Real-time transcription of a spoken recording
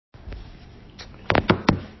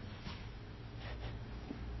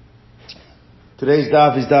Today's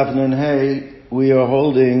daf is daf Nun Hey. We are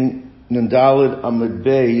holding Nun Daled Amud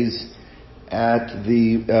Beis at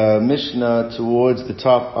the Mishnah towards the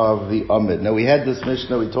top of the Amud. Now we had this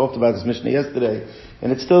Mishnah, we talked about this Mishnah yesterday,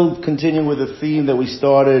 and it's still continuing with the theme that we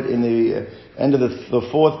started in the end of the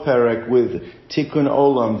fourth parak with Tikkun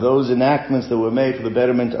Olam, those enactments that were made for the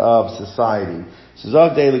betterment of society. So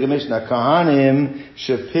Zog Deilig Mishnah, Kahanim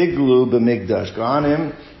Shepiglu B'Migdash.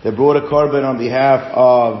 Kahanim, they brought a korban on behalf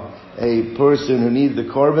of a person who needs the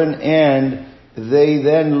korban, and they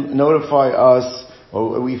then notify us,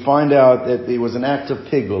 or we find out that there was an act of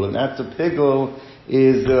pigul. An act of pigul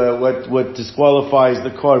is what disqualifies the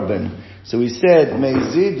korban. So we said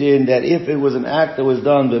mezidin, that if it was an act that was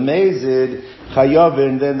done b'mezid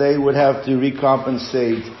chayavin, then they would have to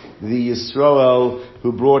recompensate the Yisrael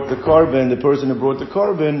who brought the korban, the person who brought the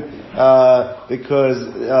korban, because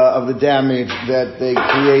of the damage that they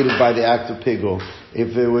created by the act of pigul.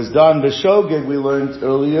 If it was done b'shogeg, we learned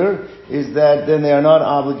earlier, is that then they are not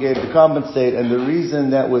obligated to compensate, and the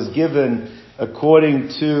reason that was given according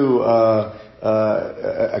to,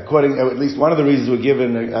 at least one of the reasons were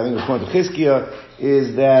given, I think according to Chizkiah,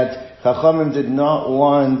 is that Chachamim did not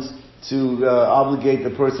want to obligate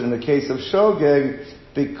the person in the case of shogeg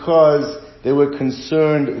because they were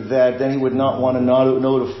concerned that then he would not want to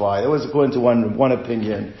notify. That was according to one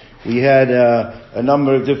opinion. We had a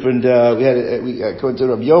number of different. According to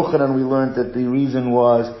Rabbi Yochanan, we learned that the reason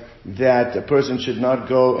was that a person should not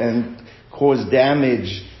go and cause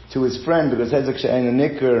damage to his friend, because Hezek She'ein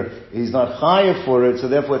Nikr, he's not chayav for it, so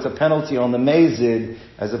therefore it's a penalty on the mezid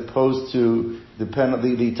as opposed to the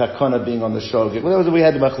penalty, the takana being on the shogeg. Well, we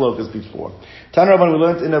had the machlokas before. Tana Rabban, we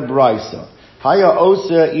learned in a brisa. Haya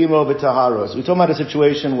osa imo b'taharos. We're talking about a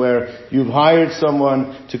situation where you've hired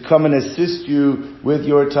someone to come and assist you with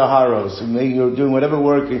your taharos. You're doing whatever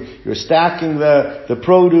work, you're stacking the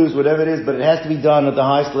produce, whatever it is, but it has to be done at the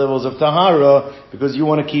highest levels of tahara because you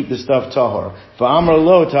want to keep the stuff tahar. V'amar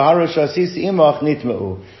lo tahara shasisi imach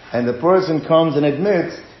nitmeu. And the person comes and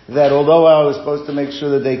admits that although I was supposed to make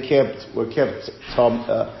sure that they were kept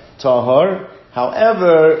tahar,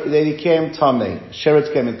 however, they became tamei. Sheretz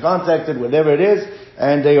came in contact, whatever it is,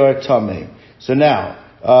 and they are tamei. So now,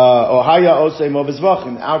 Ohaya Osei Mobizvach,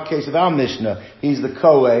 in our case of our Mishnah, he's the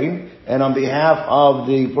Kohen, and on behalf of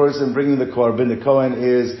the person bringing the korban, the Kohen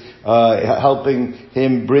is helping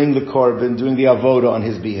him bring the korban, doing the avoda on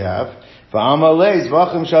his behalf. And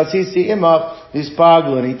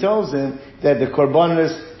he tells him that the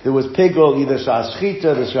korbanos, there was pigul, either shas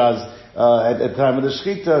shchita, the shas at the time of the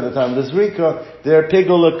shchita, at the time of the zrika, their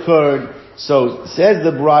pigul occurred. So says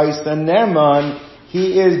the Brisa, Neman,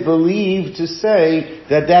 he is believed to say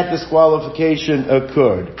that disqualification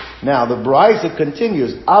occurred. Now the Brisa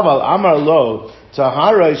continues, Aval Amar Lo,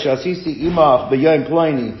 Tahara Shasisi Imach B'Yom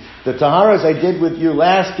Ploini. The Taharas I did with you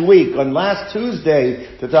last week, on last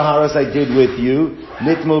Tuesday, the Taharas I did with you,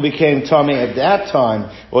 Nitmu became Tomei at that time.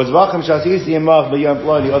 Or Zvachim Shasisi Imach B'Yom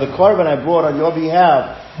Ploini, or the korban I brought on your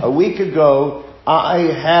behalf a week ago, I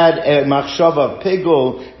had a machshava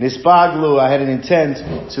pigul, nispaglu, I had an intent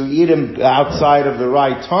to eat him outside of the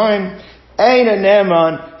right time. Ein a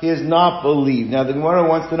neman, he is not believed. Now the Gemara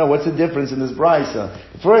wants to know what's the difference in this brisa.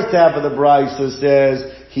 The first half of the brisa says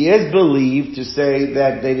he is believed to say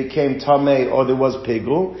that they became tamei or there was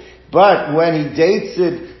pigul, but when he dates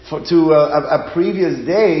it to a previous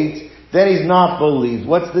date, then he's not believed.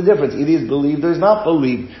 What's the difference? Either he's believed or he's not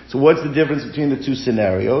believed. So what's the difference between the two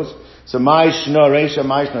scenarios? So Ma'ishna Reisha,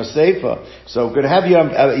 Ma'ishna Seifa. So we're going to have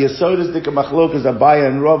Yesodas Dika Machlokas Abaya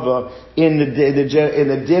and Rava in the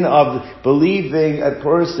din of believing a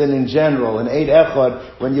person in general. In Eid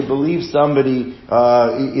Echad, when you believe somebody,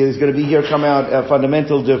 is going to be here come out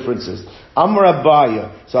fundamental differences. Amar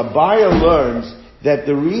Abaya. So Abaya learns that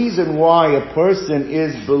the reason why a person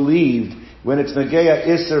is believed when it's Nageya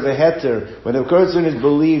Isser Veheter, when a person is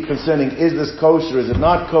believed concerning, is this kosher, is it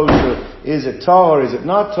not kosher, is it tahor, is it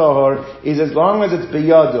not tahor, is as long as it's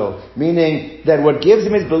biyado, meaning that what gives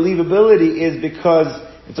him his believability is because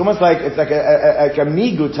it's almost like, it's like a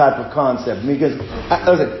migu type of concept, because,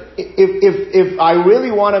 if I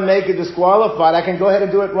really want to make it disqualified, I can go ahead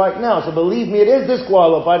and do it right now. So believe me, it is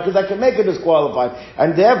disqualified because I can make it disqualified.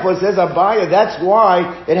 And therefore, says Abaya, that's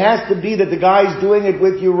why it has to be that the guy's doing it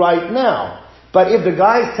with you right now. But if the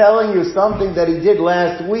guy's telling you something that he did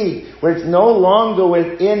last week, where it's no longer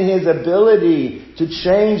within his ability to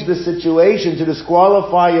change the situation, to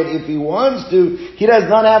disqualify it if he wants to. He does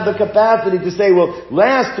not have the capacity to say, well,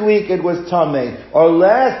 last week it was tamei, or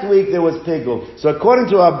last week there was pigul. So according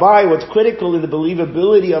to Abai, what's critical in the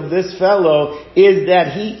believability of this fellow is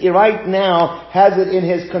that he right now has it in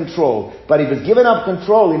his control. But if he's given up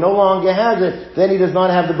control, he no longer has it, then he does not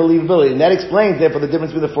have the believability. And that explains, therefore, the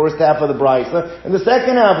difference between the first half of the brisa and the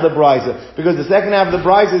second half of the brisa. Because the second half of the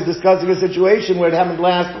brisa is discussing a situation where it happened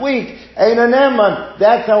last week. Eina neman.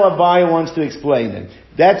 That's how Abai wants to explain it.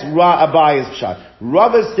 That's Abai's pshat.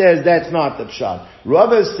 Rabbi says that's not the pshat.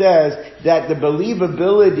 Rabbi says that the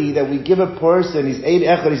believability that we give a person, his eid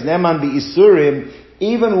echad, his neman bi isurim,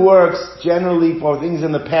 even works generally for things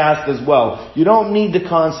in the past as well. You don't need the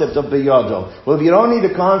concept of biyado. Well, if you don't need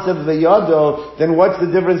the concept of biyado, then what's the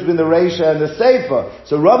difference between the reisha and the seifa?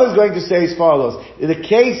 So Rabbi is going to say as follows. The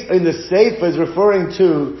case in the seifa is referring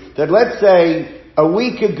to that, let's say, a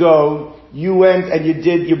week ago, you went and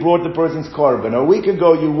you brought the person's korban. A week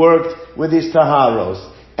ago, you worked with his taharos.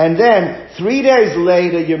 And then, 3 days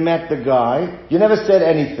later, you met the guy. You never said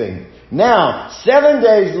anything. Now, 7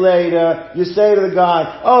 days later, you say to the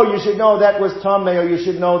guy, oh, you should know that was tamei, or you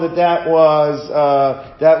should know there was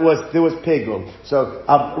pigul. So,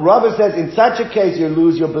 Rabbi says, in such a case, you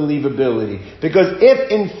lose your believability. Because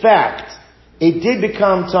if, in fact, it did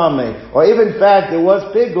become tamei, or if, in fact, there was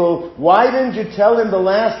pigul, why didn't you tell him the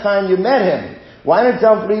last time you met him? Why didn't you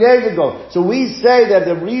tell him 3 days ago? So we say that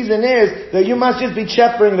the reason is that you must just be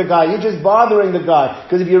cheppering the guy. You're just bothering the guy.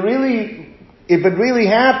 Because if it really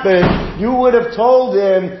happened, you would have told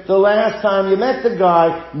him the last time you met the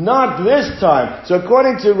guy, not this time. So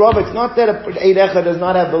according to Rabbi, it's not that Eid Echad does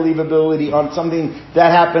not have believability on something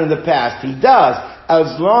that happened in the past. He does,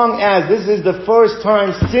 as long as this is the first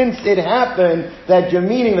time since it happened that you're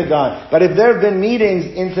meeting the guy. But if there have been meetings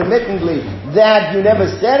intermittently that you never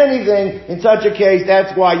said anything, in such a case,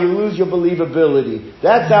 that's why you lose your believability.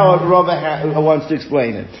 That's how Rabbi wants to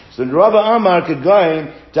explain it. So Rabbi Amar could go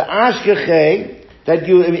to Ashkechei, that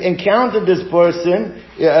you encountered this person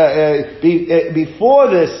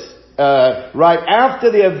before this, right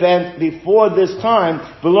after the event, before this time,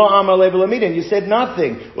 below Amar Level meeting. You said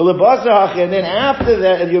nothing. Well, and then after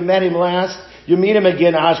that, and you met him last, you meet him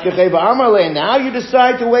again, Ashkechei Amar Le. Now you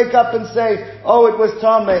decide to wake up and say, oh, it was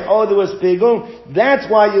tamei, oh, there was pigul. That's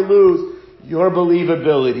why you lose your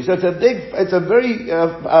believability. So it's a very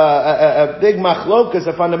big machlokas,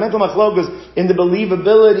 a fundamental machlokas in the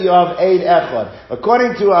believability of Eid Echad.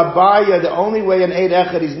 According to Abaya, the only way an Eid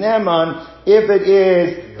Echad is neman if it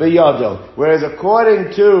is biyado. Whereas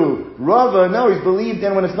according to Rava, no, he's believed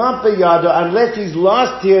in when it's not biyado, unless he's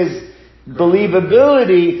lost his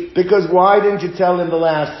believability, because why didn't you tell him the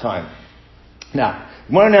last time? Now,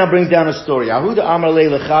 Gemara now brings down a story. Ahuda Amar Le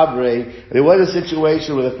Lechabre. There was a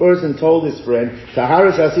situation where the person told his friend,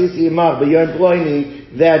 Taharas Asisi Imach B'Yom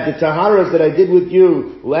Ploini, that the Taharas that I did with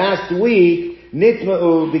you last week,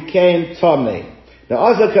 Nitma'u, became Tamei. Now,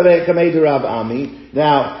 also Kamei to Rav Ami.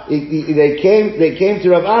 Now, they came to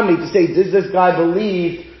Rav Ami to say, does this guy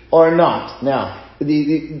believe or not? Now, there's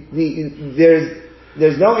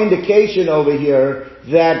no indication over here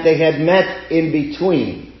that they had met in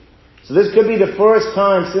between. So this could be the first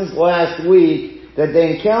time since last week that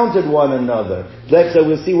they encountered one another. So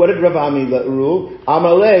we'll see, what did Rav Ami rule?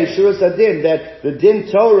 Amalei, Shuras Adin, that the Din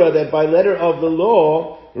Torah, that by letter of the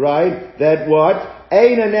law, right, that what?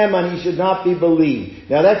 Eina neman, he should not be believed.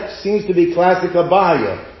 Now that seems to be classic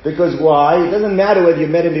Abaya. Because why? It doesn't matter whether you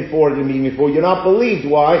met him before or didn't meet him before. You're not believed.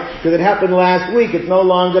 Why? Because it happened last week. It's no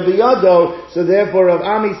longer biyado. So therefore, Rav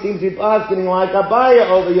Ami seems to be asking like Abaya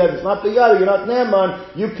over here. It's not biyado. You're not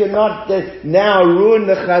neman. You cannot now ruin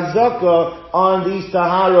the chazaka on these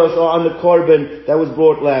taharos or on the korban that was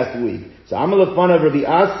brought last week. So I'm a fan of Rabbi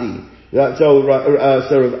Asi. So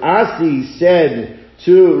Rav Asi said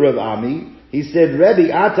to Rav Ami, he said,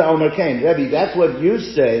 Rebbe, Ata Omer Kain. Rebbe, that's what you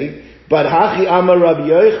say. But Hachi Amar Rabbi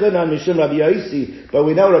Yochanan Mishum Rabbi Yosi. But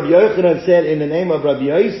we know Rabbi Yochanan said in the name of Rabbi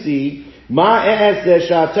Yosi, Ma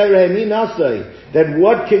that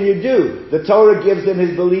what can you do? The Torah gives him his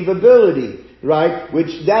believability, right?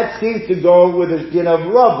 Which that seems to go with the skin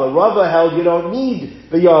of Rava. Rava held you don't need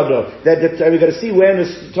the Yada. We've got to see where in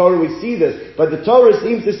the Torah we see this. But the Torah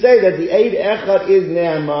seems to say that the Eid Echad is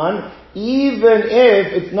Ne'aman, even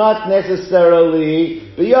if it's not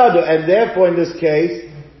necessarily the Yada. And therefore in this case,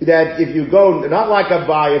 that if you go, not like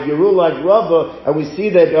Abai, if you rule like Rava, and we see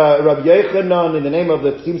that Rabbi Yochanan, in the name of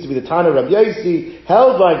seems to be the Tana Rabbi Yosi,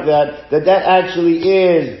 held like that actually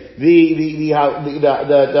is the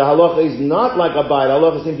halacha is not like Abai. The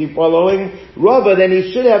halacha seems to be following Rava, then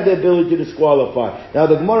he should have the ability to disqualify. Now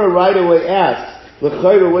the Gemara right away asks,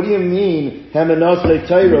 L'chayra, what do you mean, Hamanosei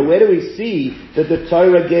Torah? Where do we see that the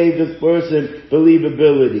Torah gave this person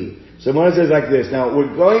believability? So Mona says like this. Now,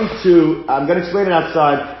 I'm going to explain it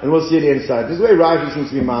outside, and we'll see it inside. This is the way Rabbi seems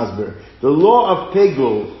to be masber. The law of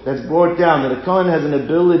pigul that's brought down, that a Kohen has an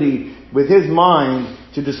ability with his mind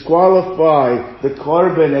to disqualify the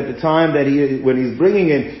korban at the time that when he's bringing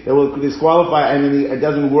it, that will disqualify, and then it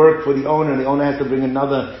doesn't work for the owner, and the owner has to bring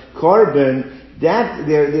another korban. That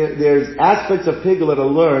there's aspects of pigul that are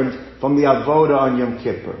learned from the avoda on Yom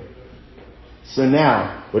Kippur. So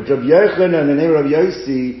now, what Rabbi Yochanan and the name of Rabbi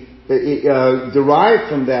Yossi derived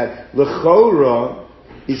from that, l'chora,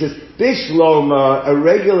 he says, bishloma, a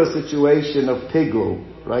regular situation of pigul,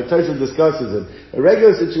 right? Tosfos discusses it. A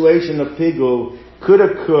regular situation of pigul could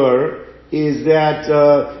occur is that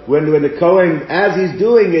when the Kohen, as he's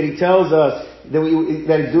doing it, he tells us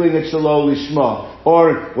that he's doing it shalom lishma.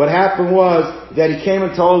 Or what happened was that he came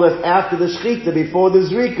and told us after the shechita, before the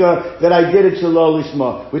zrika, that I did it shalom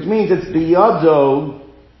lishma, which means it's biyado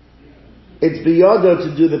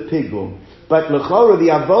to do the pigul. But l'chora, the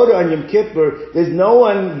avoda on Yom Kippur, there's no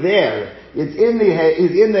one there. He's in the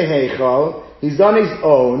heichal. He's on his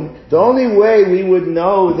own. The only way we would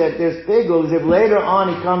know that there's pigul is if later on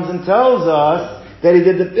he comes and tells us that he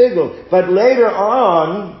did the pigul. But later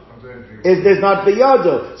on, there's not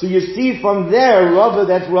biyado. So you see from there, Rabbi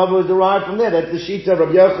is derived from there. That's the shita of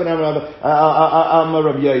Rabbi Yochanan,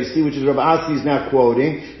 Rabbi Yossi, which is Rabbi Asi is now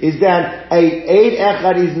quoting, is that a eid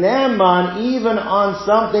echad is ne'eman even on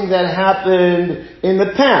something that happened in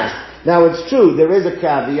the past. Now it's true, there is a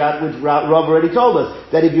caveat which Rob already told us,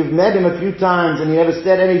 that if you've met him a few times and he never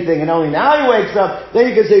said anything and only now he wakes up, then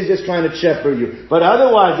you can say he's just trying to shepherd you. But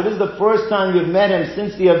otherwise, if this is the first time you've met him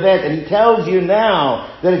since the event and he tells you now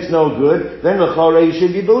that it's no good, then l'chorei you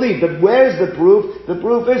should be believed. But where's the proof? The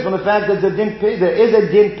proof is from the fact that there is a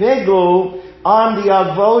din pigul on the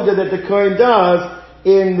avoda that the Kohen does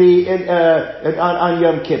on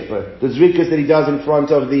Yom Kippur. The zrikas that he does in front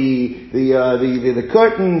of the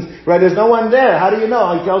curtains, right? There's no one there. How do you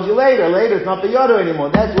know? He tells you later. Later, it's not the yoder anymore.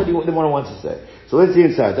 That's what the one wants to say. So let's see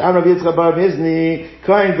inside. Rabbi Yitzchak bar Mizni,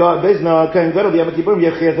 Kohen Gadol Yom Kippur,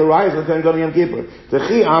 Yechiach Arayis, Kohen Gadol Yom Kippur.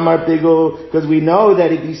 Techi Amar Pigul, because we know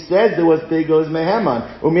that if he says there was Pigul, is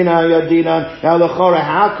Meheman. Umina Yadinan. Now l'chora,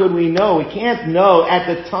 how could we know? We can't know at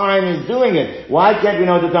the time he's doing it. Why can't we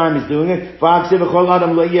know at the time he's doing it? No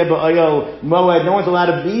one's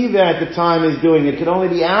allowed to be there at the time he's doing it. It can only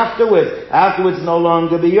be afterwards. Afterwards, no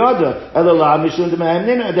longer be yoda.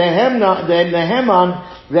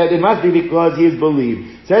 That it must be because he is believed.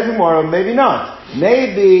 Says tomorrow, maybe not.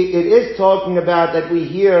 Maybe it is talking about that we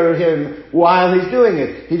hear him while he's doing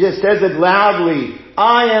it. He just says it loudly.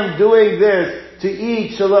 I am doing this to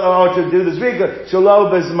eat or to do the zrika shalom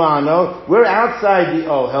bezmano. We're outside the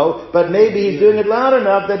ohel, but maybe he's doing it loud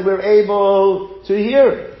enough that we're able to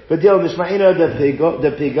hear it. The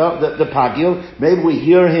pagil. Maybe we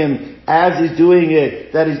hear him as he's doing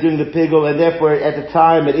it, that he's doing the pigul, and therefore at the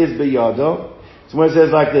time it is biyado. So it says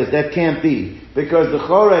like this, that can't be. Because the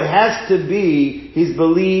chora, it has to be, he's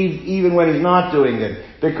believed even when he's not doing it.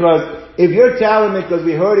 Because if you're telling me because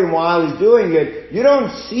we heard him while he's doing it, you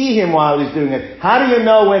don't see him while he's doing it. How do you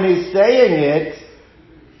know when he's saying it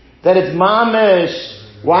that it's mamish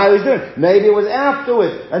while he's doing it? Maybe it was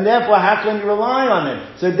afterwards. And therefore, how can you rely on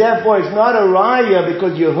it? So therefore, it's not a raya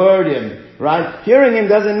because you heard him. Right? Hearing him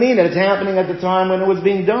doesn't mean that it's happening at the time when it was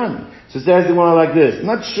being done. So it says the one like this. I'm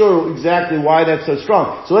not sure exactly why that's so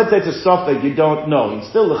strong. So let's say it's a suffix, you don't know. It's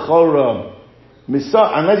still the chora.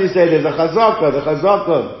 Unless you say there's a chazaka, the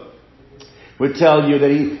chazaka would tell you that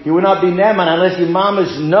he would not be neman unless you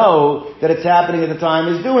mamish know that it's happening at the time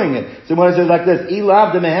he's doing it. So when it says like this,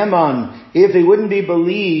 ilav de meheman, if he wouldn't be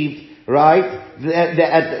believed, right?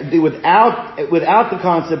 Without the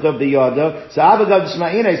concept of the yada, so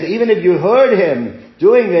even if you heard him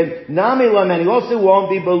doing it, nami lamen, he also won't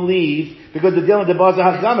be believed because the deal of the baza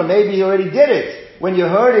hachgama, maybe he already did it. When you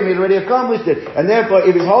heard him, he already accomplished it. And therefore,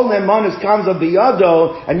 if his whole nemanus comes of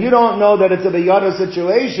biyado, and you don't know that it's a biyado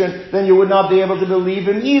situation, then you would not be able to believe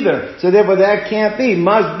him either. So therefore, that can't be.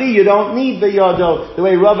 Must be. You don't need biyado the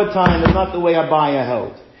way Rabbi time is not the way Abaya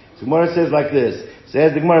held. So Gemara says like this.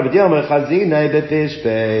 Says the Gemara, so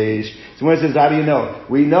when it says, how do you know?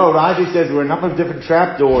 We know, Rashi says there were a number of different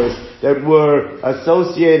trapdoors that were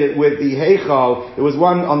associated with the Heichal. There was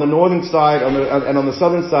one on the northern side and on the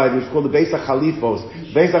southern side, which was called the Beis HaChalifos.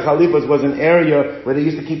 Beis HaChalifos was an area where they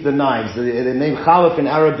used to keep the knives. The name Chalif in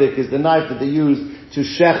Arabic is the knife that they used to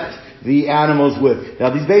shecht the animals with.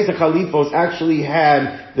 Now these Beis HaChalifos actually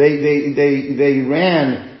had, they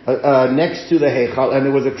ran next to the heichal, and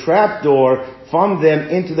there was a trap door from them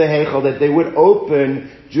into the heichal that they would open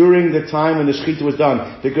during the time when the shechita was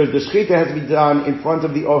done, because the shechita has to be done in front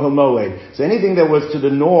of the Ohel Moed. So anything that was to the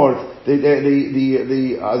north,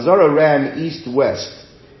 the Azara ran east-west.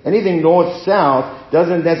 Anything north-south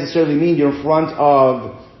doesn't necessarily mean you're in front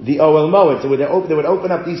of the Ohel Moed. So they would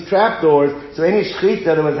open up these trap doors, so any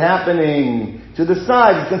shechita that was happening to the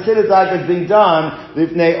side is considered like it's being done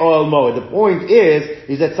lifnei Ohel Moed. The point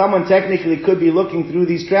is that someone technically could be looking through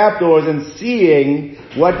these trap doors and seeing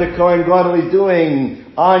what the Kohen Gadol is doing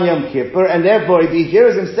on Yom Kippur, and therefore if he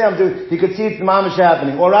hears himself, he could see it's mamish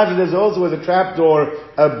happening. Or rather, there's also a trap door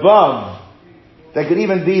above. That could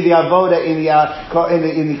even be the avoda in the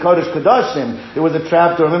Kodesh Kodashim. There was a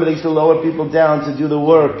trapdoor. Remember, they used to lower people down to do the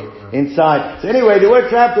work inside. So anyway, there were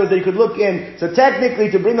trapdoors that you could look in. So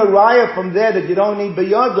technically, to bring a raya from there that you don't need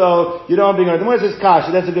bayado, you don't bring her. Then where's this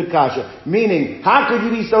kasha? That's a good kasha. Meaning, how could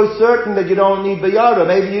you be so certain that you don't need bayado?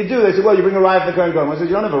 Maybe you do. They say, well, you bring a raya for the current government. I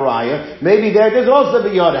said, you don't have a raya. Maybe there's also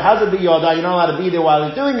bayado. How's a bayado? You're not allowed to be there while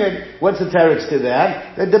he's doing it. What's the teretz to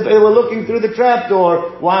that? They were looking through the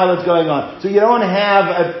trapdoor while it's going on. So you don't have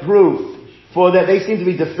a proof for that. They seem to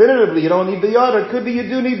be definitively, you don't need bayada. It could be you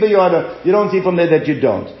do need bayada. You don't see from there that you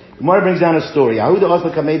don't. Gemara brings down a story. Ahuda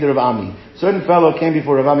Osla Kamei Rav Ami. Certain fellow came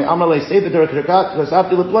before Rav Ami. Amalei Sefer Torah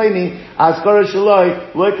Kasafti Lepleini Askara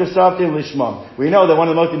Shaloi Loi Kasafti Lishma. We know that one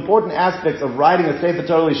of the most important aspects of writing a Sefer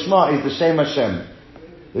Torah Lishma is the Shem Hashem.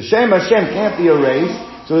 The Shem Hashem can't be erased.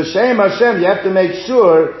 So the Shem Hashem, you have to make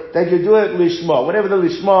sure that you do it lishma. Whatever the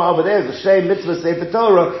lishma over there is, the Shem Mitzvah Sefer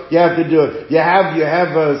Torah, you have to do it. You have the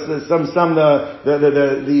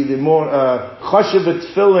more choshev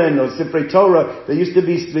tefillin or Sifrei Torah. There used to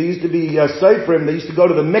be seifrim. They used to go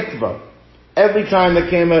to the mikvah. Every time there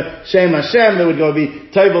came a Shem Hashem, there would go be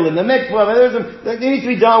table in the mikvah. They need to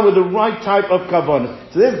be done with the right type of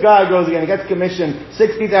kavanah. So this guy goes again. He gets commissioned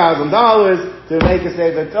 $60,000 to make a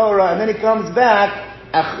Sefer Torah, and then he comes back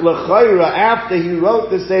after he wrote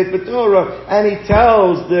the Sefer Torah, and he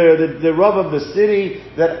tells the Rav of the city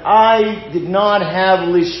that I did not have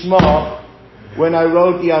lishma when I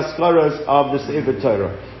wrote the askaras of the Sefer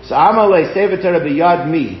Torah. So Amalei Sefer Torah biyad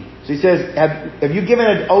mi. So he says, have you given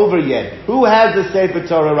it over yet? Who has the Sefer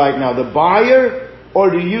Torah right now? The buyer, or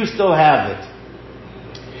do you still have it?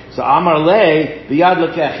 So Amalei biyad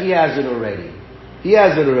lekech. He has it already. He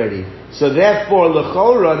has it already. So therefore,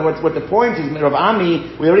 l'chora, what the point is, Rav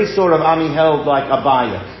Ami, we already saw Rav Ami held like a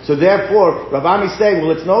buyer. So therefore, Rav Ami is saying,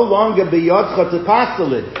 well, it's no longer biyotcha to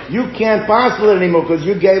passel it. You can't passel it anymore because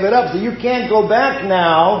you gave it up. So you can't go back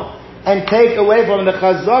now and take away from the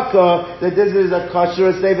chazaka that this is a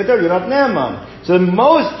kosher Sefer Torah. You're not neman. So the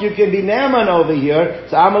most you can be neman over here.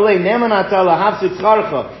 So Amalei neman atala hafsit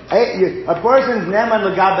tzarcha. A person's neman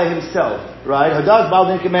legabe himself. Right?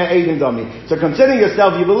 So considering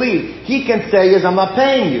yourself, you believe, he can say, yes, I'm not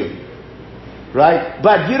paying you. Right?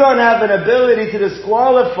 But you don't have an ability to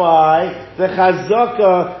disqualify the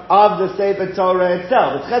chazaka of the Sefer Torah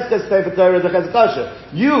itself. It's chazkas Sefer Torah is a chazakasha.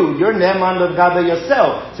 You're neman legabe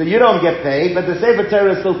yourself. So you don't get paid, but the Sefer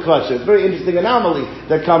Torah is still kosher. It's a very interesting anomaly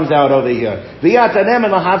that comes out over here. V'yata neman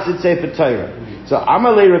lahafsid Sefer Torah. So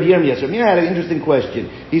Amalei Rav Yirmiyah. So Rav Yirmiyah had an interesting question.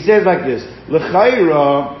 He says like this,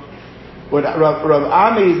 L'chayra, what Rav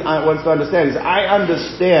Ami wants to understand is, I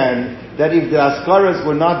understand that if the askaras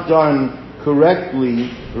were not done correctly,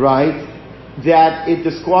 right, that it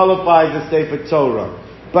disqualifies the Sefer Torah.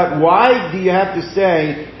 But why do you have to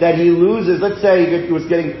say that he loses? Let's say he was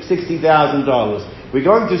getting $60,000. We're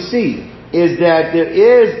going to see is that there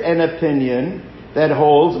is an opinion that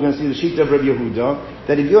holds, we're going to see the sheet of Rabbi Yehuda,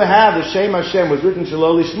 that if you have the Shem Hashem was written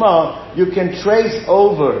Shalol Lishma, you can trace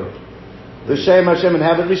over the Shem Hashem and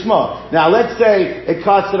have it Lishma. Now let's say it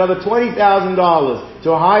costs another $20,000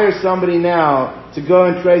 to hire somebody now to go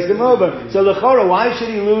and trace him over. So l'chora, why should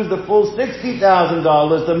he lose the full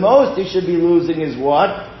 $60,000? The most he should be losing is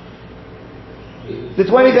what? The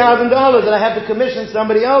 $20,000, and I have to commission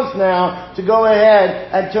somebody else now to go ahead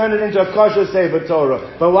and turn it into a kosher Sefer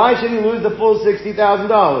Torah. But why should he lose the full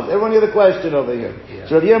 $60,000? Everyone hear the question over here. Yeah.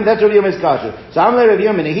 So that's Rabbi Yirmiyah's kasha. So I'm like Rabbi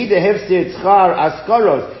Yirmiyah,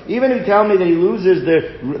 even if you tell me that he loses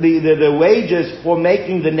the wages for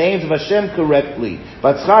making the names of Hashem correctly,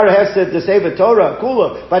 but schar hesed the Sefer Torah,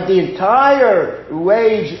 kula, but the entire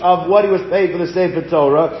wage of what he was paid for the Sefer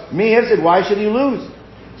Torah, me hesed, why should he lose?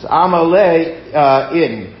 So Amalei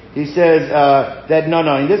he says that no,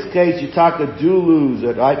 in this case Yitaka do lose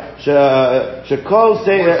it, right? Shekol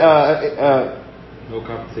say no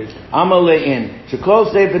compensation. Amalei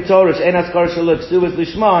Shekol Sefer Torah she'en askar shalok suas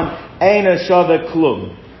lishman ein shave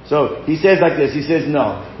klum. So he says like this. He says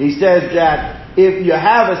no. He says that if you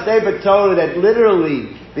have a Sefer Torah that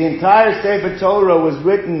literally the entire Sefer Torah was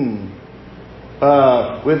written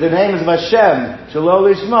with the names of Hashem, Shalol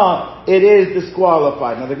Lishma, it is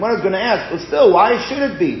disqualified. Now the Gemara is going to ask, well still, why should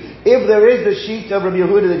it be? If there is the sheet of Rabbi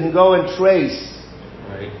Yehuda that can go and trace,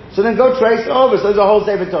 right, so then go trace over. So there's a whole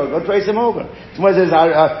Sefer Torah. Go trace him over. Someone says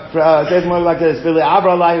more like this, so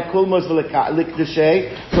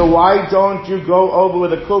why don't you go over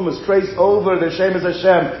with a kulmus, trace over the Shem as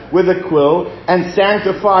Hashem with a quill, and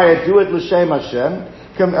sanctify it, do it l'Shem Hashem?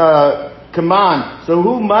 Come on. So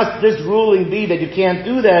who must this ruling be that you can't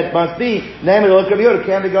do that? Must be name it like Rabbi Yehuda.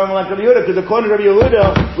 Can't be going like Rabbi Yehuda, because according to Rabbi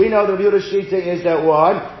Yehuda, we know the Rabbi Yehuda shita is that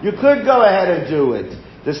what? You could go ahead and do it.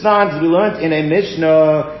 The Snans we learned in a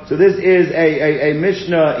Mishnah. So this is a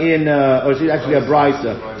Mishnah in, or it's actually a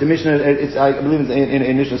Brisa. It's a Mishnah. I believe it's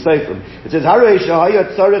in Mishnah Sefer. It says Harei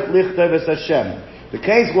shahaya tzarich lichtov es Hashem. The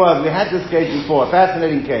case was, we had this case before, a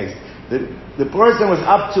fascinating case. The person was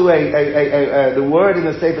up to the word in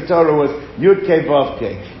the Sefer Torah was Yud Kei Vav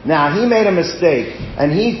Kei. Now he made a mistake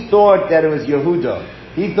and he thought that it was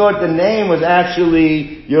Yehuda. He thought the name was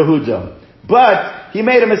actually Yehuda. But he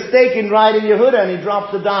made a mistake in writing Yehuda and he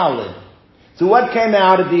dropped the Dalet. So what came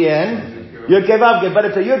out at the end? Yud Kei Vav Kei. But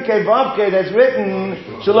it's a Yud Kei Vav Kei that's written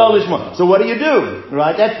Shalol Lishma. So what do you do?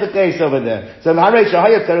 Right? That's the case over there. So Harei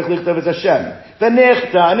shahaya tzarich lichtov es Hashem.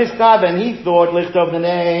 V'nichta, and he thought lichtov the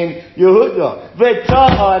name Yehuda.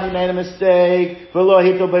 V'ta'a, and he made a mistake. V'lo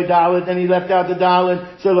hito b'dalet, and he left out the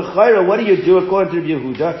dalet. So l'chayra, what do you do according to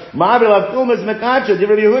Rabbi Yehuda? Ma'abil avkumas mekacha.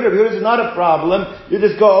 Rabbi Yehuda is not a problem. You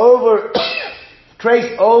just go over,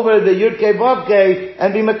 trace over the Yud Kei Vav Kei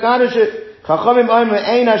and be mekadosh it. Chachamim oimer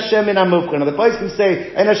ein Hashem min hamufchar. Now the place can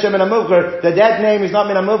say ein Hashem min hamufchar, that name is not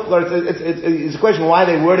min hamufchar. It's a question why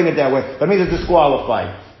they're wording it that way. But it means it's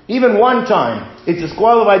disqualified. Even one time, it's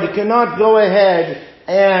disqualified. You cannot go ahead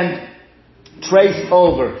and trace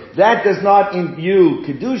over. That does not imbue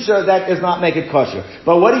kedusha. That does not make it kosher.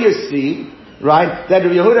 But what do you see? Right? That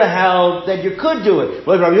Rabbi Yehuda held that you could do it.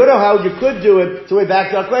 Well, if Rabbi Yehuda held you could do it, so we're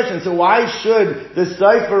back to our question. So why should the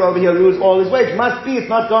cipher over here lose all his weight? It must be, it's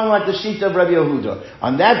not going like the sheet of Rabbi Yehuda.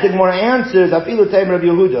 On that, the Gemara answers, Afilu Teim Rabbi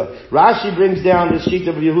Yehuda. Rashi brings down the sheet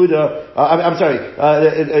of Rabbi Yehuda,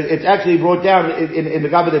 it's actually brought down in the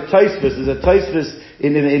Gabba the Taisvis. There's a Taisvis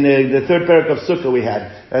in the third parak of Sukkah we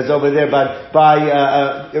had. That's over there, but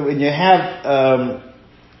when you have,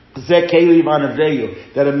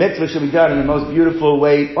 that a mitzvah should be done in the most beautiful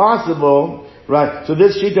way possible, right? So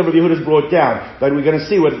this sheet of Rabbi Yehuda is brought down, but we're going to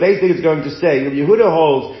see what basically it's going to say. Rabbi Yehuda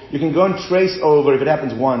holds, you can go and trace over if it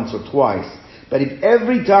happens once or twice. But if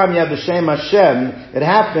every time you have the Shem Hashem, it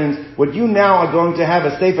happens, what you now are going to have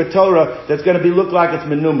a Sefer Torah that's going to look like it's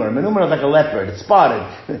menumar. Menumar is like a leopard. It's spotted.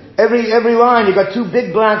 Every line, you got two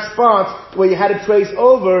big black spots where you had to trace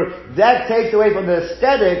over. That takes away from the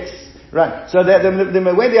aesthetics. Right. So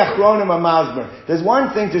the way the Achronim are masber, there's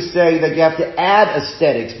one thing to say that you have to add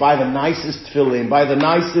aesthetics by the nicest tefillin, by the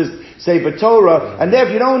nicest Sefer Torah, and there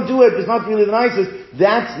if you don't do it, it's not really the nicest,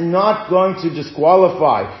 that's not going to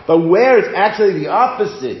disqualify. But where it's actually the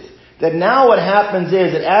opposite, that now what happens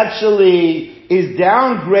is it actually is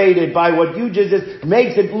downgraded by what you just did,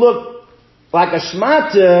 makes it look like a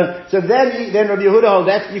shmata, so then Rabbi Yehuda holds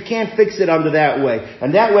that you can't fix it under that way.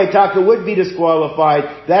 And that way Taka would be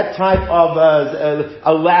disqualified. That type of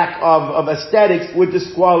a lack of aesthetics would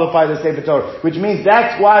disqualify the Sefer Torah. Which means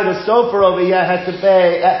that's why the sofer over here has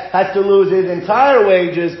to lose his entire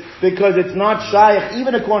wages, because it's not shaykh,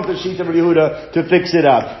 even according to the sheet of Rabbi Yehuda, to fix it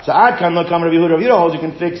up. So Ad Kan Lo Kam Rabbi Yehuda holds you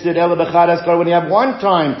can fix it Ela B'chad Askar when you have one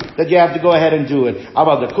time that you have to go ahead and do it. How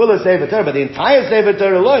about the Kula Sefer Torah? But the entire Sefer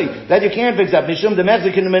Torah loy, that you can't fix up. Mishum the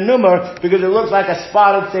Mexican Menumar, because it looks like a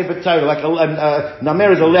spotted Sefer Torah, like a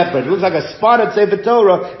Namer is a leopard. It looks like a spotted Sefer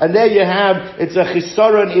Torah, and there you have, it's a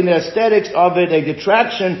chisaron in the aesthetics of it, a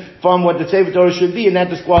detraction from what the Sefer Torah should be, and that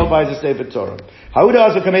disqualifies the Sefer Torah. Hauda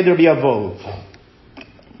also commanded Rabbi Avo.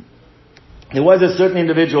 There was a certain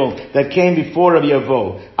individual that came before Rabbi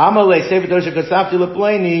Avo. Amalei Sefer Torah shekasafti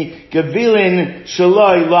lepleni gevilin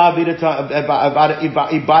shaloi la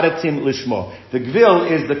ibadatim lishmo. The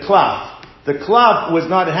gvil is the cloth. The cloth was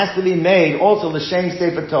not, it has to be made also l'shem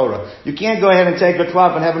Sefer Torah. You can't go ahead and take the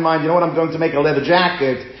cloth and have in mind, you know what, I'm going to make a leather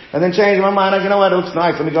jacket, and then change my mind, you know what, it looks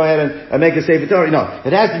nice, let me go ahead and make a Sefer Torah. No,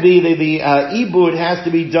 it has to be, the ibud has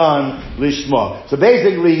to be done lishma. So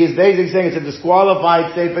basically, he's basically saying it's a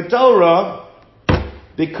disqualified Sefer Torah,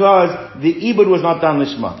 because the ibud was not done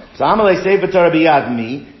lishma. So Amalei Sefer Torah biyad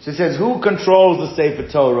mi. So it says, who controls the Sefer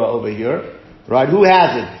Torah over here? Right? Who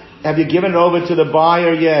has it? Have you given it over to the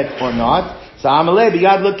buyer yet or not? So Amalei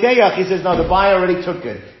biyad l'keach. He says, no, the buyer already took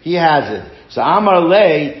it. He has it. So Amar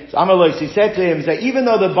Lei, so he said to him, even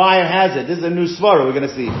though the buyer has it, this is a new svara we're going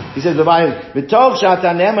to see. He says the buyer, because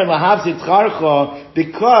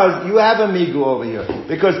you have a migu over here.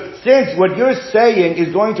 Because since what you're saying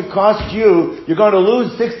is going to cost you, you're going to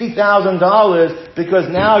lose $60,000 because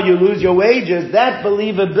now you lose your wages, that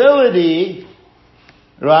believability,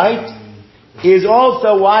 right, is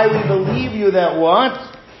also why we believe you that what?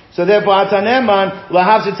 So therefore, Ataneman,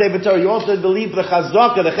 Lahavzit Sefer Torah, you also believe the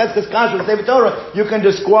Chazaka, the Cheskes Kasher, the Sefer Torah, you can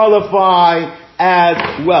disqualify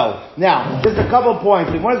as well. Now, just a couple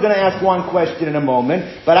points. One is going to ask one question in a moment,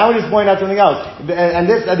 but I would just point out something else. And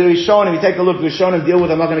this, the Rishonim, you take a look, the Rishonim deal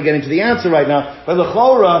with, I'm not going to get into the answer right now, but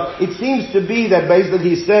L'chora, it seems to be that basically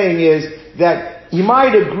he's saying is that he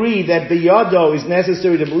might agree that biyado is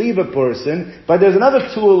necessary to believe a person, but there's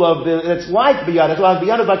another tool that's like biyado.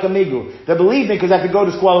 Biyado is like a migu. That believe me because I could go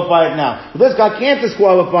disqualify it now. But this guy can't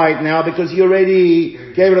disqualify it now because he already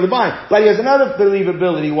gave it to the buyer. But he has another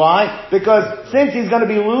believability. Why? Because since he's going to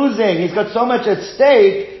be losing, he's got so much at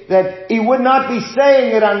stake that he would not be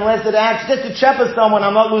saying it unless it acts just to chepa someone,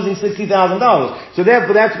 I'm not losing $60,000. So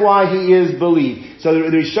therefore that's why he is believed. So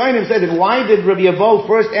the Rishonim said that why did Rabbi Avo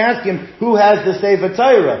first ask him who has the Sefer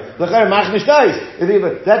Torah?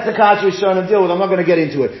 That's the kasha Rishonim deal with. I'm not going to get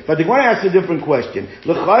into it. But the Gemara asks a different question.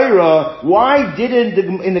 Why didn't,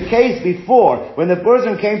 in the case before, when the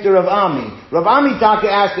person came to Rav Ami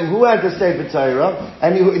Taka asked him who has the Sefer Torah,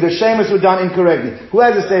 and the shemus were done incorrectly. Who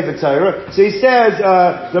has the Sefer Torah? So he says,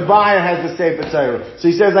 the buyer has the Sefer Torah. So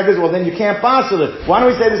he says like this, well then you can't passel it. Why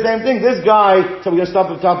don't we say the same thing? This guy, so we're going to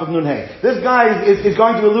stop at the top of Nun Hey. This guy is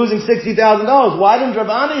going to be losing $60,000. Why didn't Rav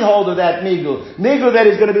Ami hold of that migu? Migu that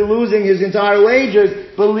he's going to be losing his entire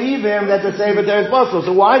wages, believe him that the Sefer Torah is possible.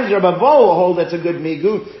 So why did Rabbi Avo hold that's a good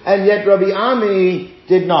migu, and yet Rabbi Ami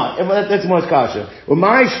did not? And that's more kasha. Well,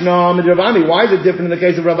 my shnam and Rav Ami, why is it different in the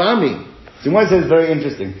case of Rav Ami? So one says very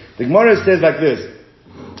interesting. The Gemara says like this.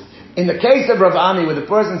 In the case of Rav Ami, where the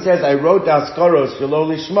person says, I wrote Askaros Shelo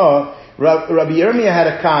Lishma, Rabbi Yirmiyah had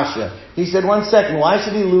a kasha. He said, 1 second, why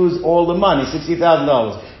should he lose all the money,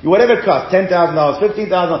 $60,000? Whatever it costs, $10,000,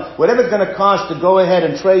 $15,000, whatever it's going to cost to go ahead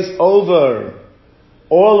and trace over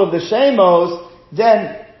all of the shemos,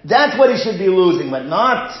 then that's what he should be losing, but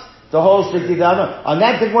not the whole $60,000. On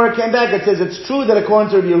that, the Gemara came back, it says it's true that according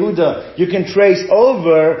to Rabbi Yehuda, you can trace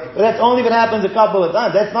over, but that's only if it happens a couple of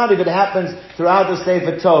times. That's not if it happens throughout the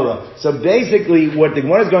Sefer Torah. So basically, what the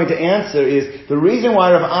Gemara is going to answer is, the reason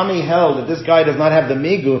why Rav Ami held that this guy does not have the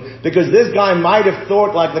migu, because this guy might have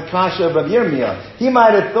thought like the kasha of Rav Yirmiyah. He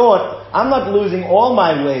might have thought, I'm not losing all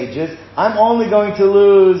my wages, I'm only going to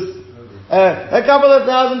lose a couple of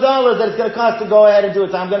 $1,000 that it's going to cost to go ahead and do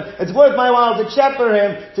it. So it's worth my while to shepherd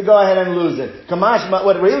him to go ahead and lose it. Kamash,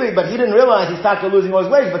 but he didn't realize he's talking losing all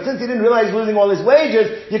his wages. But since he didn't realize he's losing all his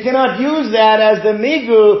wages, you cannot use that as the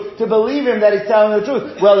migu to believe him that he's telling the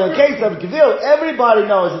truth. Well, in the case of Gvil, everybody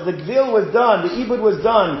knows that the Gvil was done, the Ibud was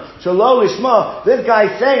done, Shalol Lishma. This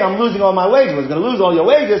guy's saying, I'm losing all my wages. He's going to lose all your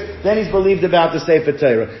wages. Then he's believed about the Sefer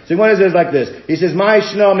Torah. So one says like this. He says, My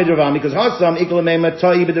Shno Midravam, because Hassam, Ikulamema,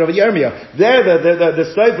 Ta'ibid Rav Yirmiyah. There,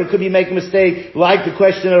 the Sofer could be making a mistake like the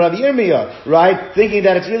question of Rabbi Yirmiyah, right? Thinking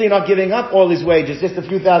that it's really not giving up all his wages, just a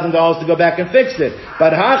few $1,000s to go back and fix it.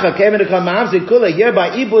 But Hacha came into Kamavzid Kula, here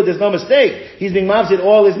by Ibud, there's no mistake. He's being Mavzid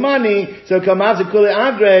all his money, so Kamavzid Kula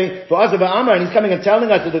Adre, for us of Amar, and he's coming and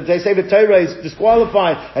telling us that they say the Torah is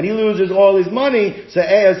disqualified, and he loses all his money, so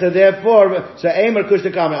therefore, Eimer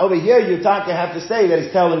Kushtakama. Over here, you have to say that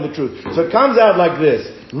he's telling the truth. So it comes out like this.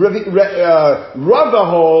 Rava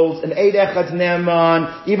holds an Eid Echad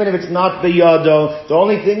Ne'eman, even if it's not biyado. The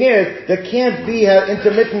only thing is, there can't be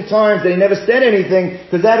intermittent times that he never said anything,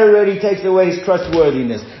 because that already takes away his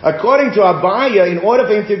trustworthiness. According to Abaya, in order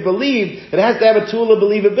for him to believe, it has to have a tool of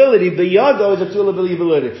believability. Biyado is a tool of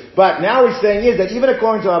believability. But now he's saying is that even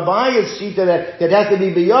according to Abaya's shita that it has to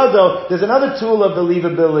be biyado, there's another tool of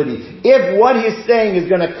believability. If what he's saying is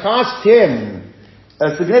going to cost him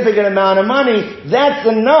a significant amount of money, that's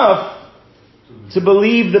enough to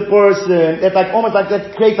believe the person. It's like almost like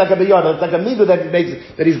that creates like a biyada. It's like a migu that makes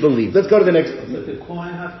that he's believed. Let's go to the next. Does the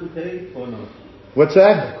Kohen have to pay or not? What's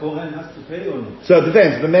that? The Kohen has to pay or not? So it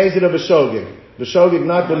depends. The mazid of a shogig. The shogig,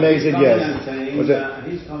 not the mazid. Yes.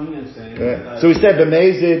 He's coming and saying. So he said the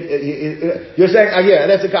mazid. You're saying, yeah,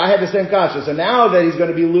 I had the same kasha. So now that he's going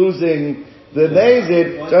to be losing the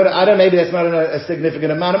mazid, so I don't know, maybe that's not a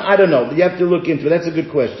significant amount. I don't know. You have to look into it. That's a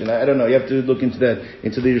good question. I don't know. You have to look into that,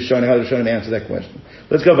 into the Rishonim, how the Rishonim answer that question.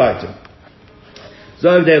 Let's go back to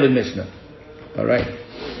Zohar Daily Mishnah. Alright.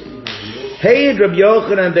 Hey, Rabbi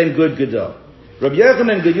Yochanan ben Good Gadol. Rabbi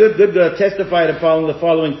Yochanan Gudga testified upon the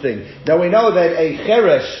following thing. Now we know that a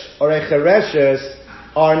cheresh or a chereshes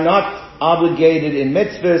are not obligated in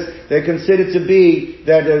mitzvahs. They're considered to be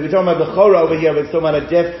that we're talking about the chora over here, but it's talking about a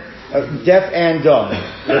deaf and dumb.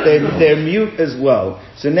 But they're mute as well.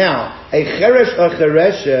 So now a cheresh or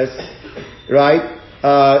chereshes, right?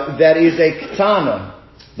 That is a ketana.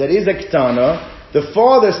 The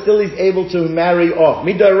father still is able to marry off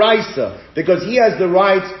midaraisa because he has the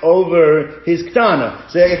rights over his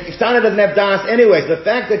ketana. So if ketana doesn't have das anyway, so the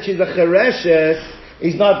fact that she's a chereshes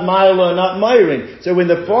is not Mila, not Myrin. So when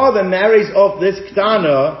the father marries off this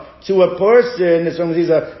ketana to a person, as long as he's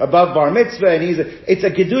above bar mitzvah, and it's a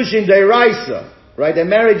kedushin deraisa, right? They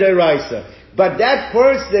married deraisa. But that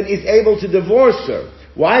person is able to divorce her.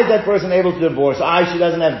 Why is that person able to divorce her? She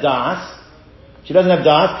doesn't have das.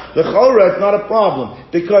 The chora, it's not a problem.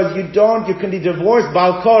 Because you can be divorced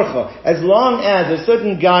bal korcha. As long as there's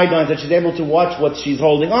certain guidelines that she's able to watch what she's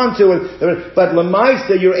holding on to. But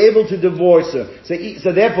lemaisa, you're able to divorce her. So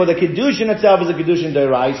therefore the kedushin itself is a kedushin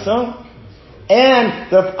deraisa. And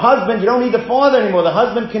the husband, you don't need the father anymore. The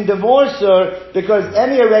husband can divorce her because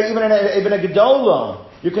even a gedola,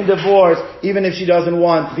 you can divorce even if she doesn't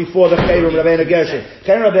want before the Chayrum Rabbeinu Gershon.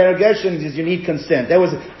 Chayrum Rabbeinu Gershon is you need consent. That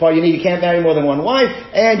was the part you need. You can't marry more than one wife,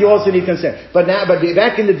 and you also need consent. But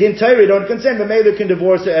back in the Din Torah, you don't consent, but maybe you can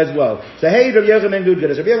divorce her as well. So hey, Rabbi Yochanan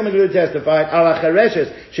Gudgadas. Rabbi Yochanan Gudgadas testified, Ala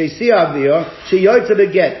Chereshes, Sheisi Aviyah, She Yotze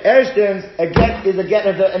Beget. Erstens, a get is a get,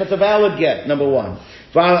 and it's a valid get, number one.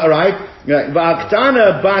 Alright?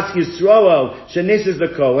 Va'aktana bas Yisroel shenisses the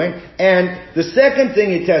Kohen. And the second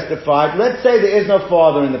thing he testified, let's say there is no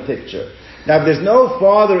father in the picture. Now if there's no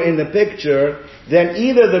father in the picture, then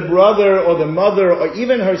either the brother or the mother or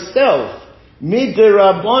even herself,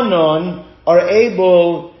 midirabonon, are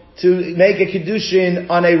able to make a kiddushin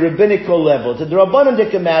on a rabbinical level. To the rabbanon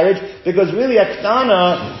dika marriage, because really a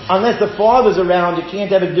ketana, unless the father's around, you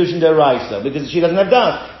can't have a kiddushin deraisa, because she doesn't have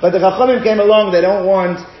das. But the chachamim came along, they don't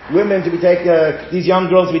want women to be these young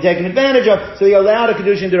girls to be taken advantage of, so he allowed a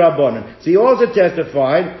kiddushin derabbanon. So he also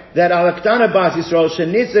testified that al ketana bas Yisrael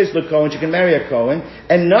shenitzes lekohen, she can marry a kohen,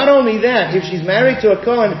 and not only that, if she's married to a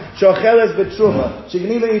kohen, shocheles betruma, she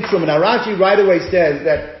can even eat truma. Now Rashi right away says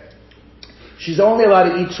that she's only allowed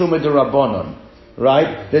to eat truma derabbanon,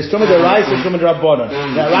 right? There's truma deraisa and truma derabbanon.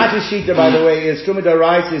 Now Rashi's shita, by the way, is truma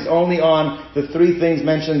deraisa is only on the three things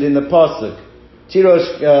mentioned in the pasuk: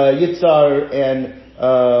 tirosh, yitzar, and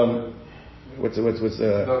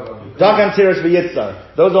dagan, tirosh,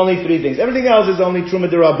 v'yitzar. Those are only three things. Everything else is only truma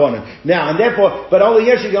derabbanon. Now, and therefore, but over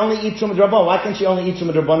here she can only eat truma derabbanon. Why can't she only eat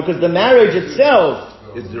truma derabbanon? Because the marriage itself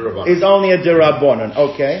is only a derabbanon.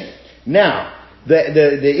 Okay. Now,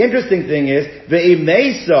 the interesting thing is the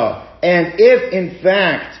imesa, and if in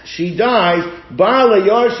fact she dies, Baala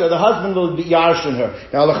Yarsha, the husband will be Yarshin her.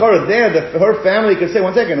 Now Lachora there, her family could say,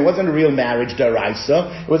 one second, it wasn't a real marriage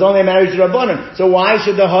deraisa, it was only a marriage derabbanon. So why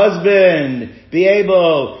should the husband be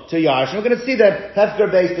able to Yarshin? We're going to see that Hefker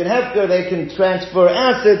based in Hefker, they can transfer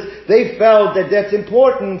assets. They felt that that's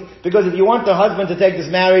important because if you want the husband to take this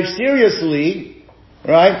marriage seriously,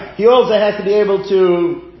 right, he also has to be able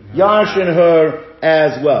to Yarshin her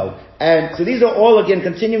as well. And so these are all, again,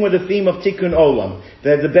 continuing with the theme of Tikkun Olam,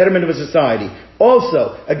 the betterment of a society.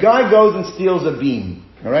 Also, a guy goes and steals a beam.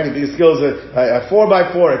 Alright, he steals a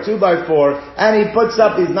 4x4, a 2x4, and he puts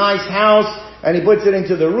up his nice house, and he puts it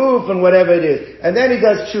into the roof, and whatever it is. And then he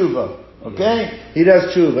does tshuva. Okay? He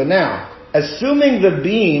does tshuva. Now, assuming the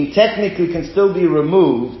beam technically can still be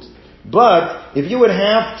removed, but if you would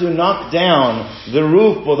have to knock down the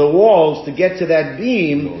roof or the walls to get to that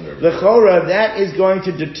beam, the chora, that is going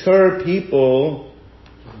to deter people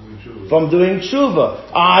from doing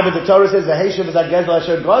tshuva. But the Torah says, "V'heishav is hagezel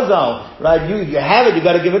asher gazal." Right? You have it, you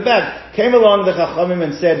got to give it back. Came along the chachamim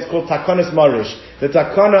and said it's called takonas marish, the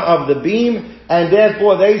takana of the beam, and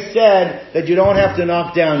therefore they said that you don't have to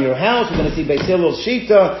knock down your house. We're going to see Beis Hillel's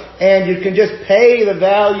shita, and you can just pay the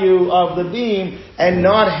value of the beam and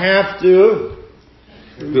not have to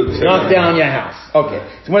knock down your house. Okay.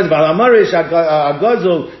 So what is about Amarish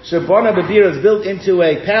Agazul Shabana Babir is built into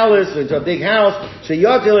a palace, into a big house.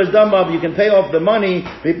 Shayatil is Damab, you can pay off the money.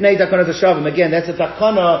 Ripnei Takana Shavim. Again, that's a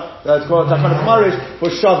takana, that's called Takana Marish for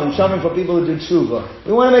Shavim for people who do tshuva.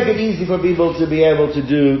 We want to make it easy for people to be able to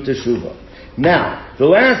do tshuva. Now, the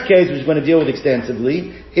last case which we're going to deal with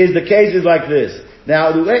extensively is the cases like this.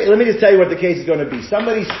 Now, let me just tell you what the case is going to be.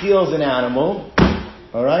 Somebody steals an animal,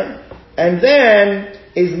 alright, and then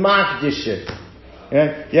is makdish it.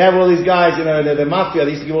 Yeah? You have all these guys, the mafia,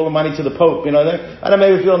 they used to give all the money to the Pope, I don't know,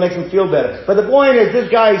 maybe it makes them feel better. But the point is, this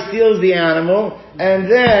guy steals the animal,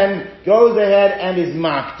 and then goes ahead and is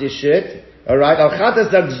makdish it, Alright? Al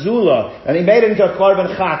chatas agzula. And he made it into a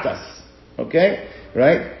korban chatas. Okay?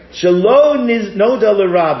 Right? Shelo noda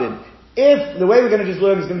l'rabim. If, the way we're going to just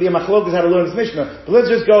learn is going to be a machlokas how to learn this Mishnah, but let's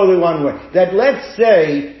just go the one way. That let's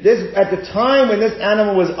say, this, at the time when this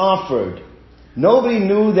animal was offered, nobody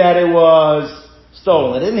knew that it was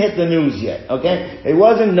stolen. It didn't hit the news yet, okay? It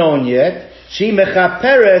wasn't known yet. She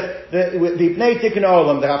mechaperes the pnei tikkun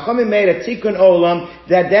olam. The Chachamim made a tikkun olam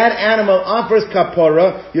that animal offers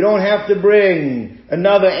kapora. You don't have to bring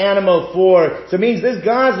another animal for. So it means this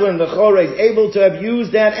Gazlan, the Choreh, is able to have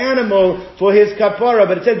used that animal for his kapora,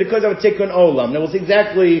 but it says because of a tikkun olam. Now we'll see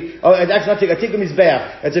exactly. That's not a tikkun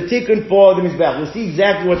mizbeach. It's a tikkun for the mizbeach. We'll see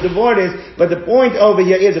exactly what the word is, but the point over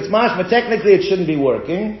here is it's mashma. Technically, it shouldn't be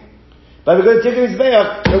working. But because of tikkun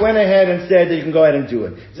mizbeach, they went ahead and said that you can go ahead and do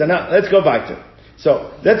it. So now, let's go back to it.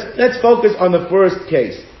 So, let's focus on the first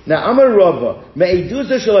case. Now, Amar Rava,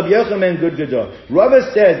 me'edusa shel Rabbi Yochanan Good Gadol. Rava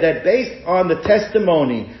says that based on the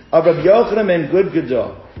testimony of Rabbi Yochanan Good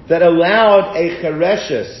Gadol, that allowed a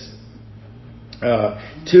chereshes,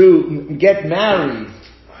 to get married,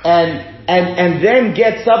 and then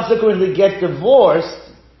subsequently get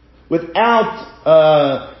divorced without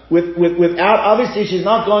obviously she's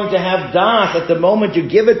not going to have das at the moment you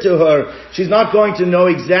give it to her. She's not going to know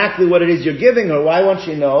exactly what it is you're giving her. Why won't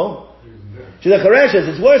she know? She's a chereshes.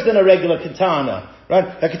 It's worse than a regular katana, right?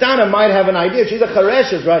 A katana might have an idea. She's a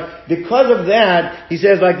chereshes, right? Because of that, he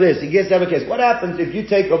says like this. He gets to have a case. What happens if you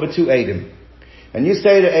take over 2 Eidim? And you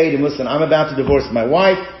say to Eidim, listen, I'm about to divorce my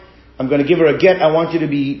wife. I'm going to give her a get. I want you to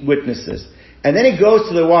be witnesses. And then he goes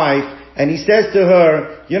to the wife and he says to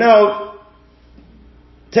her,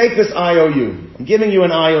 take this IOU. I'm giving you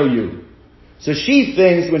an IOU. So she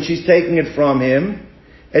thinks when she's taking it from him,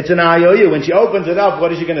 it's an IOU. When she opens it up,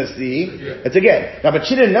 what is she going to see? It's a get. Now, but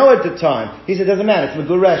she didn't know at the time. He said, doesn't matter. It's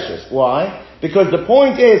megureshes. Why? Because the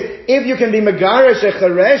point is, if you can be megaresh a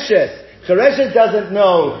chereshes doesn't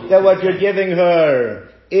know that what you're giving her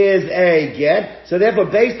is a get. So therefore,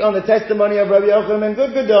 based on the testimony of Rabbi Yochanan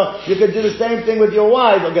Good Gadol, you could do the same thing with your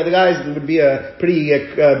wife. Okay, the guy would be a pretty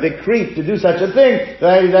big creep to do such a thing.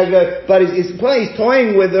 Right? But he's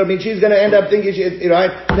toying with her. I mean, she's going to end up thinking she,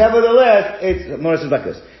 right? Nevertheless, it's more like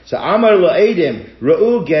this. So Amar lo Eidim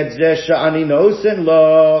Ra'u get zeh sha'ani nosen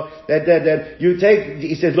lo that you take.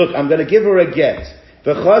 He says, look, I'm going to give her a get.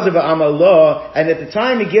 And at the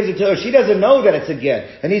time he gives it to her, she doesn't know that it's a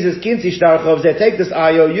get. And he says, Kinsi shtarchov zeh, take this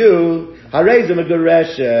IOU, harezim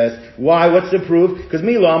megureshes. Why? What's the proof? Because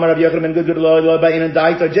Milo Amar Rabbi Yochanan Good Gadol ba'in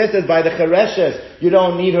daito, just as by the chereshes, you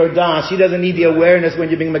don't need her das. She doesn't need the awareness when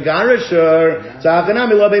you're being megaresher. So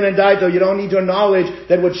hakanami lo ba'in daito, you don't need her knowledge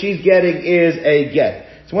that what she's getting is a get.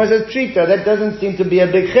 So when it says trita, that doesn't seem to be a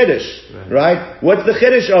big chiddush, right? What's the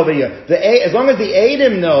chiddush over here? As long as the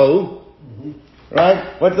Eidim know,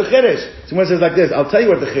 right? What's the chiddush? Someone says like this, I'll tell you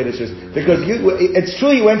what the chiddush is. Because it's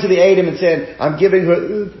true he went to the Eidim and said, I'm giving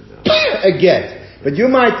her a get. But you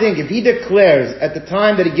might think, if he declares at the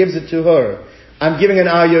time that he gives it to her, I'm giving an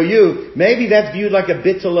IOU, maybe that's viewed like a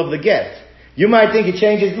bittul of the get. You might think he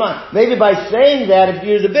changed his mind. Maybe by saying that, it's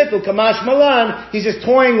viewed as a bittul, kamash malan, he's just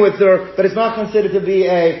toying with her, but it's not considered to be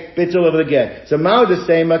a bittul of the get. So Mao the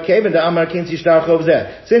same, Kevin the Amar Kinsi Shtarchov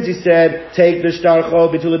Zeh. Since he said, take the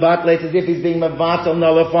Shtarchov bittul batleit, as if he's being mavatal,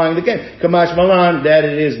 nullifying the get. Kamash malan, that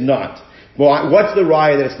it is not. Well, what's the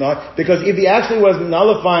raya that it's not? Because if he actually was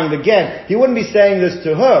nullifying the get, he wouldn't be saying this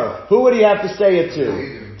to her. Who would he have to say it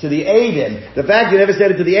to? To the Eidim. The fact he never said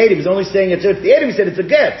it to the Eidim, he's only saying it to the Eidim, he said it's a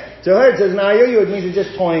get. To her it says, no, it means he's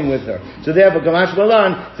just toying with her. So therefore, Kamash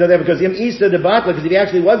Malan, because him Isa the Batla, because if he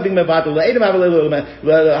actually was being Mevatel, the Eidim have a little,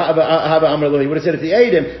 he would have said it to the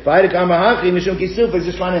Eidim, he's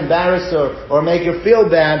just trying to embarrass her, or make her feel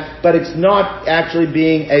bad, but it's not actually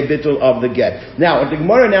being a bittul of the get. Now, the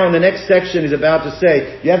Gemara now in the next section is about to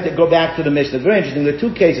say, you have to go back to the Mishnah. It's very interesting, there are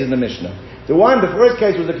 2 cases in the Mishnah. The first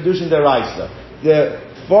case was the Kedushin Deraisa. The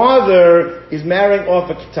father is marrying off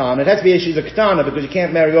a katana. It has to be she's a katana because you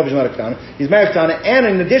can't marry off she's not a katana. He's married a katana, and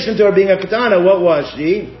in addition to her being a katana, what was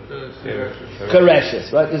she? Chereshes,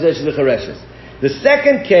 right? She's a chereshes. The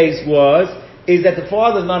second case is that the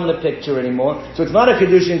father's not in the picture anymore, so it's not a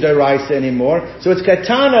kedushin deraisa anymore. So it's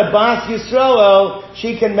katana bas Yisrael.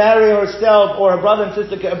 She can marry herself, or her brother and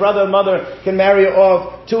sister, brother and mother can marry her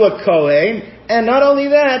off to a kohen, and not only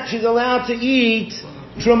that, she's allowed to eat.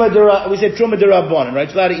 We said truma derabanan, right?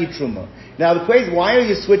 She's allowed to eat truma. Now the question, why are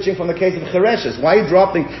you switching from the case of chereshes? Why are you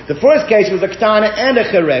dropping? The first case was a katana and a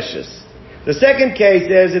chereshes. The second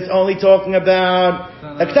case is it's only talking about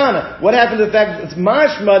a katana. What happened to the fact that it's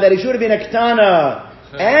mashma that he should have been a katana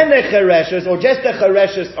and a chereshes, or just a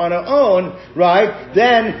chereshes on her own, right,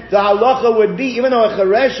 then the halacha would be, even though a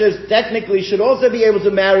chereshes technically should also be able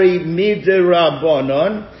to marry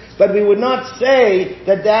midrabanon, but we would not say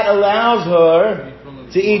that allows her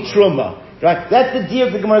to eat truma. Right? That's the deal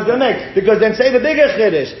the Gemara is going to make. Because then say the bigger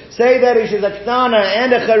chiddush. Say that if she's a ktana and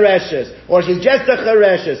a chereshes, or she's just a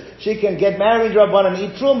chereshes, she can get married rabbanan and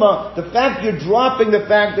eat truma. The fact you're dropping the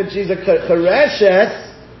fact that she's a chereshes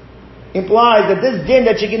implies that this din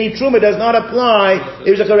that she can eat truma does not apply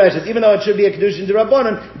if she's a chereshes, even though it should be a kedushin de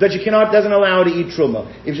rabbanan, but she doesn't allow her to eat truma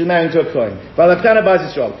if she's married to a kohen. V'alaktana baz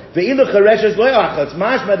Yisrael. Ve'ilu chereshes lo yachal. It's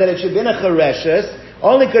mashma that if she'd been a chereshes,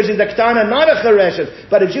 only because she's a ktana, not a chereshes.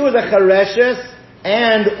 But if she was a chereshes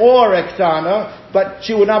and or a ktana, but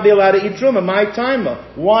she would not be allowed to eat truma, my timer.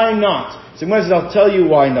 Why not? So I'll tell you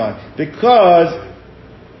why not. Because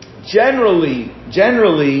generally, who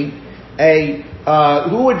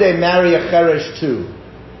would they marry a cheresh to?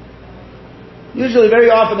 Usually, very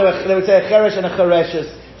often, they would say a cheresh and a chereshes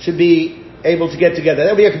should be able to get together.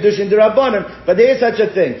 That would be a kedushin d'rabbanan, but there is such a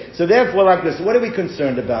thing. So therefore, like this, what are we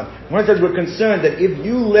concerned about? One says we're concerned that if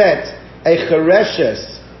you let a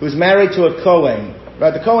chereshes who's married to a kohen, right?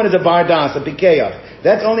 The kohen is a bardas, a pikeach.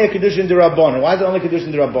 That's only a kedushin d'rabbanan. Why is it only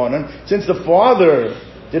kedushin d'rabbanan? Since the father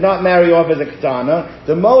did not marry off as a ketana,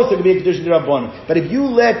 the most it could be a kedushin d'rabbanan. But if you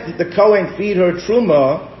let the kohen feed her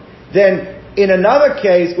truma, then in another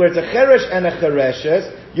case where it's a cheresh and a chereshes,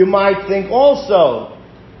 you might think also,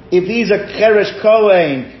 if he's a cheresh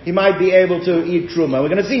kohen, he might be able to eat truma. We're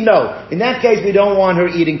going to see, no. In that case, we don't want her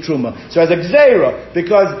eating truma. So as a gzeira,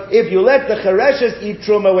 because if you let the chereshes eat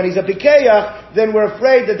truma when he's a pikeach, then we're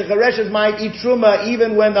afraid that the chereshes might eat truma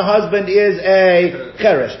even when the husband is a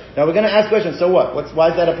cheresh. Now we're going to ask questions, so what? Why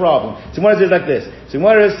is that a problem? So Gemara says like this. So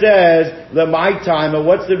Gemara says, my time,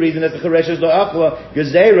 what's the reason that the chereshes lo achla,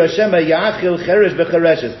 gzeira shema yachil cheresh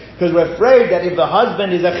bechereshes? Because we're afraid that if the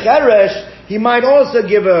husband is a cheresh, he might also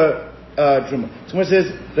give her truma. Someone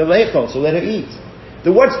says, the leichol, so let her eat.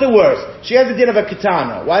 What's the worst? She has a din of a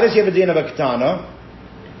katana. Why does she have a din of a katana?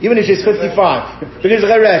 Even if she's 55. Because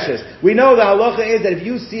chereshes. We know the halacha is that if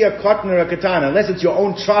you see a cotton or a katana, unless it's your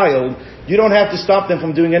own child, you don't have to stop them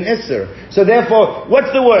from doing an isser. So therefore,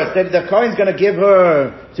 what's the worst? That the kohen's going to give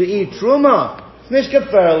her to eat truma? Is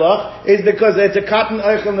because it's a cotton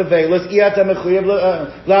eichel nevelos, iata mechuyev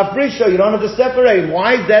la'afrisho. You don't have to separate.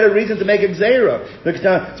 Why is that a reason to make a gzeira? Because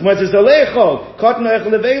someone says leichol cotton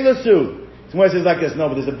eichel nevelosu. Someone says like this. No,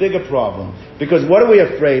 but there's a bigger problem. Because what are we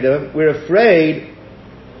afraid of? We're afraid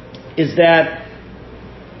is that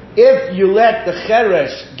if you let the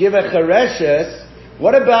cheresh give a chereshes,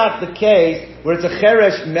 what about the case where it's a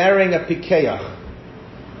cheresh marrying a pikeach?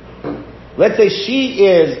 Let's say she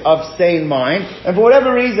is of sane mind, and for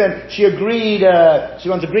whatever reason, she agreed, she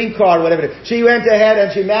wants a green card, whatever it is. She went ahead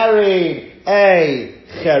and she married a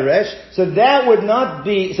cheresh, so that would not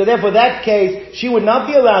be, so therefore that case, she would not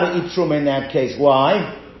be allowed to eat truma in that case.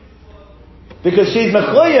 Why? Because she's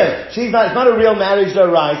mechuyev. It's not a real marriage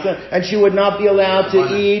d'oraisa, and she would not be allowed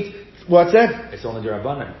to eat, what's that? It's only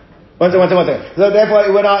d'rabbanan. One second. So therefore,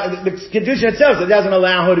 the kedushin itself, it doesn't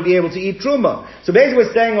allow her to be able to eat truma. So basically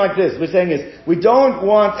we're saying like this. We're saying we don't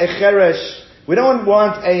want a cheresh, we don't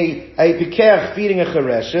want a pikeach feeding a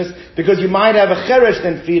chereshes, because you might have a cheresh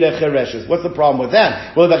then feed a chereshes. What's the problem with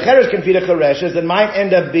that? Well, if a cheresh can feed a chereshes, it might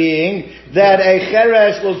end up being that a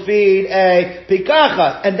cheresh will feed a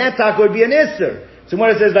pikachas, and that talk would be an isser. So what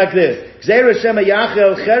it says like this, Gzeira shema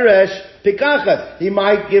yachel cheresh pikachas. He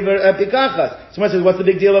might give her a pikachas. Someone says, what's the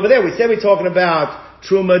big deal over there? We say we're talking about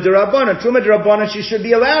truma d'rabbanan. Truma d'rabbanan she should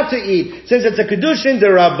be allowed to eat. Since it's a kedushin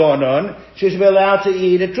d'rabbanan, she should be allowed to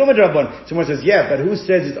eat a truma d'rabbanan. Someone says, yeah, but who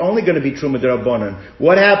says it's only going to be truma d'rabbanan?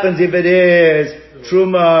 What happens if it is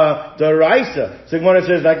truma d'oraisa? So Gemara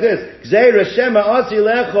says like this, Gzeira shema asi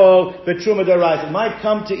lechol betruma d'oraisa. It might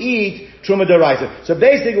come to eat truma d'oraisa. So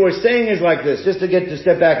basically what we're saying is like this, just to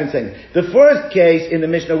step back and saying, the first case in the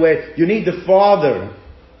Mishnah where you need the father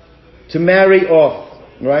to marry off,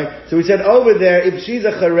 right? So we said over there, if she's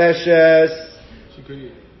a chereshes,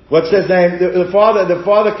 what's his name? The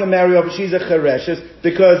father can marry off if she's a chereshes,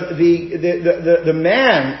 because the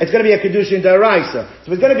man, it's going to be a kedushin d'oraisa.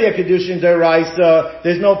 So if it's going to be a kedushin d'oraisa,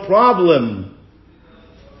 there's no problem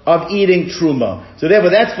of eating truma. So therefore,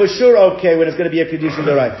 that's for sure okay when it's going to be a kedushin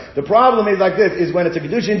d'oraisa. The problem is like this, is when it's a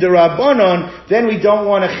kedushin d'rabbanan, then we don't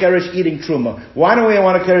want a cheresh eating truma. Why don't we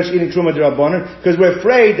want a cheresh eating truma d'rabbanan? Because we're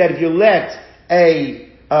afraid that if you let a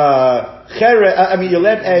you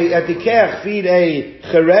let a pikech feed a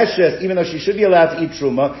chereshes, even though she should be allowed to eat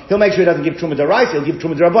truma, he'll make sure he doesn't give truma d'oraisa, he'll give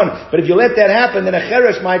truma d'rabbanan. But if you let that happen, then a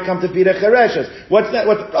cheresh might come to feed a chereshes. What's the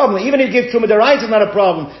problem? Even if you give truma d'oraisa is not a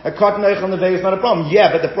problem. A cotton oich on the veil is not a problem.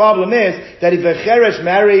 Yeah, but the problem is that if a cheresh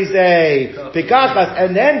marries a pikachas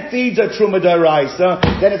and then feeds a truma d'oraisa,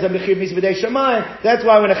 then it's a mechir misvadei shamayim. That's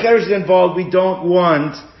why when a cheresh is involved, we don't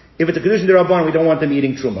want, if it's a kedushin d'rabbanan, we don't want them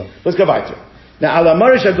eating truma. Let's go weiter. Now, ala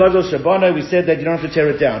marish gadol shabana, we said that you don't have to tear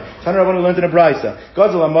it down. Tana Rabbanan learned in a brisa.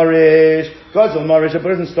 Gadol marish, a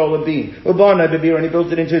person stole a bean. Ubana bebira, and he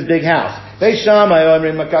built it into his big house. They shamay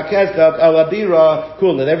omrim makakestak ala bira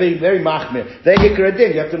kula. They're very, very machmir. They hikar a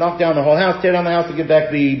din. You have to knock down the whole house, tear down the house to give back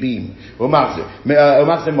the beam. Umatzir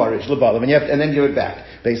marish lebalav, and then give it back.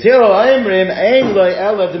 That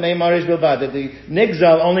the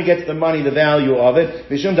nigzal only gets the money, the value of it.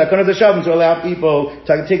 Mishum takonat hashavim, to allow people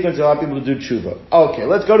to do tshuva. Okay,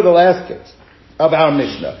 let's go to the last case of our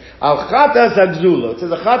Mishnah. Al chatas hagzula. It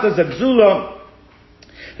says a chatas hagzula.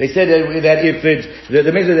 They said that if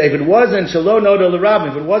it wasn't shelo noda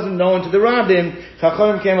l'rabim, if it wasn't known to the rabbim,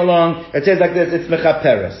 Chachamim came along. It says like this: it's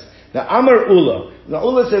mechaperes. Now, Amar Ula. Now,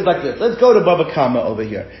 Ula says like this. Let's go to Baba Kama over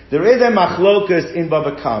here. There is a machlokas in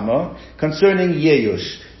Baba Kama concerning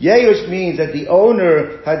Yeyush. Yeyush means that the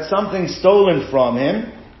owner had something stolen from him,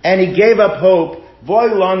 and he gave up hope.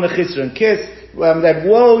 Voilan the chisron kiss. That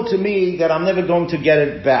woe to me that I'm never going to get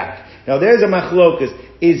it back. Now, there's a machlokas.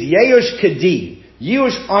 Is Yeyush kedi?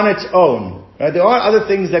 Yeyush on its own. Right? There are other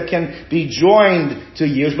things that can be joined to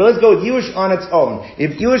Yush, but let's go with Yush on its own.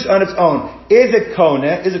 If Yush on its own is a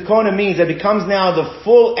kona means that it becomes now the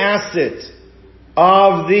full asset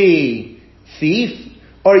of the thief,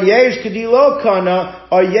 or Yesh Kadi lo kana,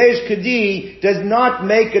 or Yesh Kadi does not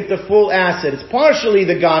make it the full asset. It's partially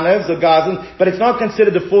the ganav, the gazan, but it's not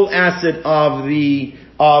considered the full asset of the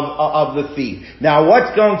thief. Now,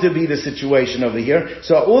 what's going to be the situation over here?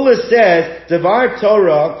 So Ula says, Devar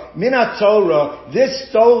Torah, Minat Torah, this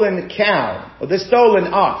stolen cow, or this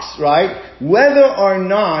stolen ox, right? Whether or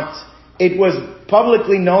not it was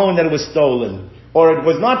publicly known that it was stolen, or it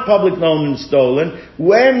was not publicly known and stolen,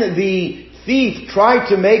 when the thief tried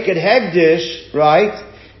to make it hegdish, right?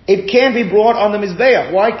 It can be brought on the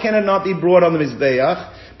Mizbeach. Why can it not be brought on the Mizbeach?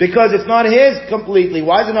 Because it's not his completely.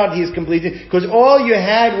 Why is it not his completely? Because all you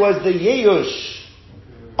had was the Yeyush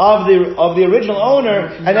of the original owner,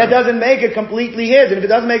 and that doesn't make it completely his. And if it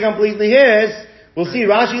doesn't make it completely his, we'll see,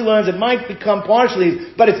 Rashi learns it might become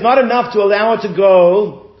partially, but it's not enough to allow it to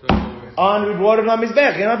go on, be brought on the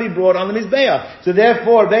Mizbeach. It cannot be brought on the Mizbeach. So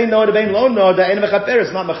therefore, they know the Bein lo know that in mechaper,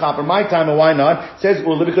 it's not mechaper. My time, or why not? Says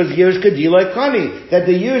Ula, because Yush kadila kani. That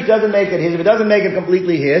the Yush doesn't make it his. If it doesn't make it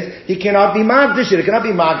completely his, he cannot be magdish. It cannot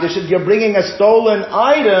be magdish. You're bringing a stolen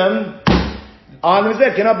item on the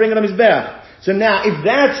Mizbeach. Cannot bring it on the Mizbeach. So now, if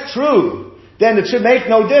that's true, then it should make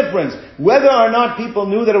no difference. Whether or not people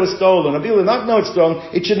knew that it was stolen, or people did not know it's stolen,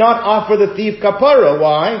 it should not offer the thief kapara.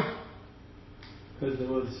 Why?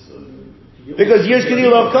 Because Yesh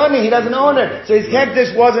Kedil Kani, he doesn't own it. So his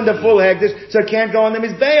hektish wasn't a full hektish, so it can't go on the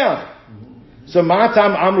Mizbeach. So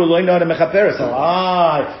Matam Amru Loina de Mechaperes.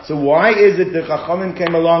 So why is it the Chachamim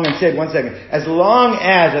came along and said, 1 second, as long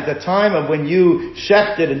as at the time of when you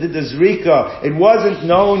shechted and did the Zrika, it wasn't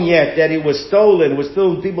known yet that it was stolen,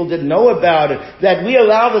 people didn't know about it, that we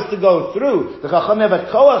allow this to go through. The Chachamim have a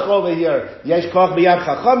koach over here. Yesh koach b'yad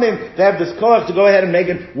Chachamim. They have this koach to go ahead and make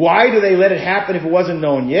it. Why do they let it happen if it wasn't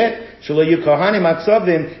known yet? In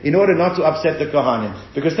order not to upset the Kohanim.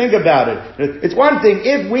 Because think about it. It's one thing,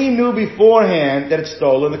 if we knew beforehand that it's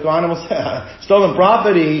stolen, the Kohanim will say, stolen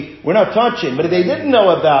property, we're not touching. But if they didn't know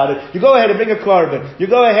about it, you go ahead and bring a korban. You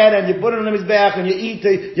go ahead and you put it on his back and you eat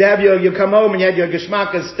it, you come home and you had your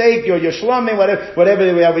geshmaka steak, your shlomim, whatever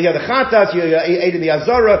we have. You had the chatas, you ate in the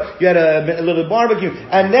azara, you had a little barbecue.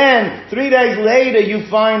 And then, 3 days later, you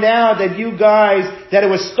find out that that it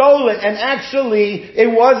was stolen, and actually, it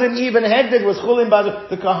wasn't even hekdesh, was chulim b'azar.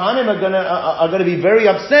 The Kohanim are gonna be very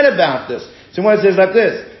upset about this. So when it says like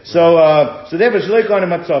this, so therefore shloi kohanim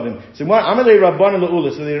matzavim. So amalei rabbanan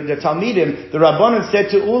leula. So the Talmidim, the rabbanan said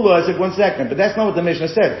to Ula, I said 1 second, but that's not what the Mishnah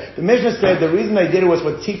said. The Mishnah said the reason they did it was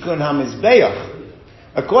for tikkun hamizbeach.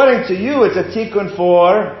 According to you, it's a tikkun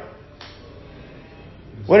for.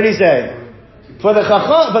 What did he say? For the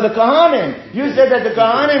Kohanim. You said that the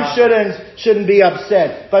Kohanim shouldn't be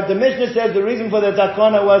upset. But the Mishnah says the reason for the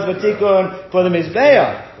takana was for tikkun for the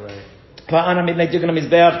Mizbeach. We learned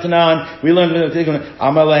the tikkun.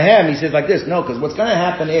 Amalahem, he says like this, no, because what's going to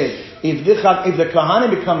happen is, if the Kohanim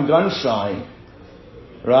become gun shy,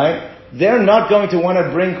 right, they're not going to want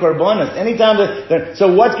to bring korbanos. Anytime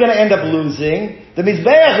so what's going to end up losing? the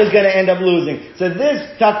Mizbeach is going to end up losing. So this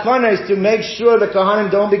takana is to make sure the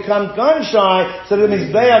Kohanim don't become gun shy, so the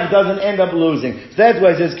Mizbeach doesn't end up losing. So that's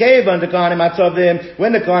why it says, Kevan, the Kohanim atzavim,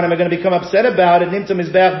 when the Kohanim are going to become upset about it, nimta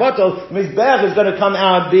Mizbeach bottle, the Mizbeach is going to come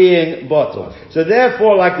out being bottle. So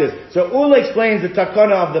therefore, like this. So Ula explains the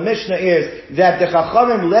takana of the Mishnah is that the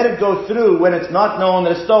Chachamim let it go through when it's not known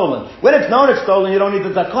that it's stolen. When it's known it's stolen, you don't need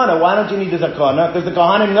the takana. Why don't you need the takana? Because the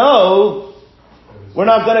Kohanim know we're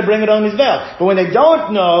not going to bring it on Mizbeach. But when they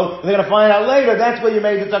don't know, they're going to find out later, that's where you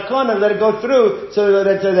made the takana, let it go through, so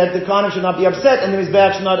that the Kohanim should not be upset, and the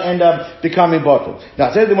Mizbeach should not end up becoming bottled. Now,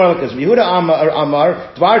 it says the more like this, Yehuda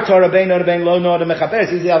Amar, Dvar Torah bein lo noda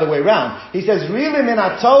mechaperes, is the other way around. He says, really min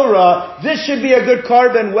Torah, this should be a good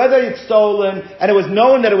carbon, whether it's stolen, and it was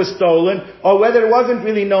known that it was stolen, or whether it wasn't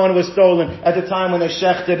really known it was stolen at the time when they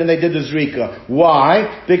shechted and they did the zrika.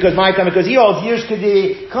 Why? Because he holds Yish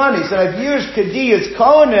Kadi Kani. So if Yish Kadi is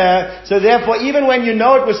Kona, so therefore even when you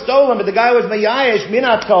know it was stolen, but the guy was Mayayish,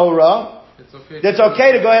 Minat Torah, that's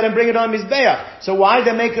okay to go ahead and bring it on Mizbeach. So why did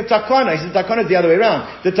they make the takana? He said the takana is the other way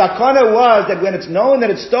around. The takana was that when it's known that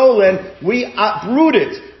it's stolen, we uproot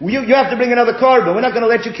it. You have to bring another carbon. We're not going to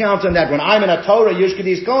let you count on that one. I'm in a Torah,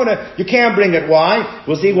 Yushkadis Kona, you can't bring it. Why?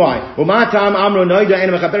 We'll see why. So why is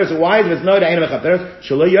it it's noida ena mechaperes?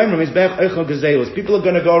 People are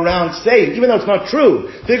going to go around saying, even though it's not true,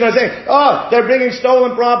 they're going to say, oh, they're bringing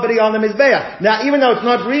stolen property on the Mizbeach. Now, even though it's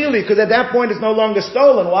not really, because at that point it's no longer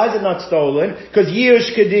stolen. Why is it not stolen? Because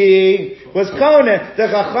Yushkadi was Kona. The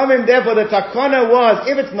Chachamim, therefore, the takana was,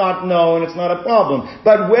 if it's not known, it's not a problem.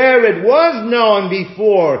 But where it was known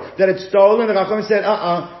before that it's stolen, the Chachamim said,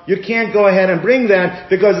 you can't go ahead and bring that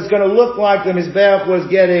because it's going to look like the Mizbeach was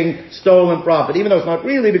getting stolen property, even though it's not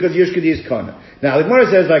really, because Yushkadi is Kona. Now, the Gemara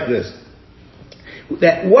says like this,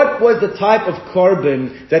 that what was the type of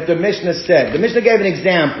carbon that the Mishnah said? The Mishnah gave an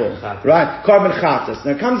example, right? Carbon chatas.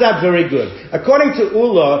 Now it comes out very good. According to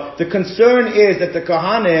Ula, the concern is that the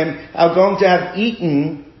Kohanim are going to have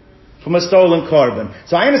eaten from a stolen carbon.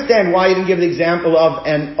 So I understand why you didn't give the example of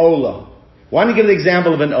an Ola. Why don't you give the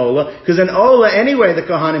example of an Ola? Because an Ola, anyway, the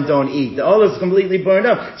Kohanim don't eat. The Ola is completely burned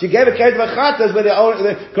up. So you gave a case of a Chatas where the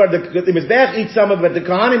Mizbeach eats some of it, but the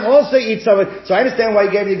Kohanim also eat some of it. So I understand why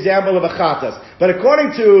you gave the example of a Chatas. But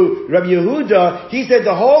according to Rabbi Yehuda, he said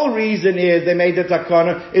the whole reason is they made the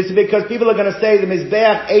takana is because people are going to say the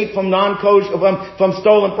Mizbeach ate from non-kosher, from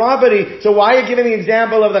stolen property. So why are you giving the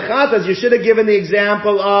example of the Chatas? You should have given the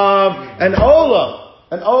example of an Ola.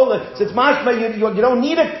 So it's mashma, you don't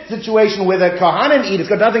need a situation where the Kohanim eat. It's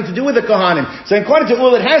got nothing to do with the Kohanim. So according to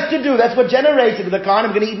Ul, it has to do. That's what generates it. The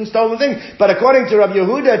Kohanim going to eat in stolen things. But according to Rabbi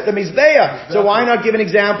Yehuda, it's the Mizbeach. So why not give an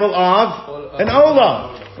example of an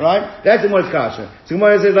Ola? Right? That's the Gemara's kasha. So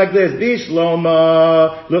Gemara says like this: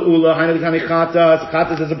 Bishloma leula hainukani chatas.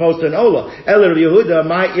 Chatas as opposed to an ola. Eller Yehuda,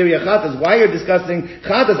 my area chatas. Why are you discussing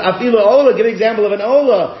chatas? Afilu ola. Give an example of an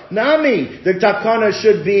ola. Nami. The takana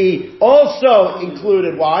should be also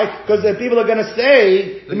included. Why? Because the people are going to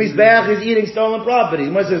say the Mizbeach is eating stolen property.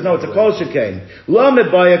 Gemara says no. It's a kosher cane. Lo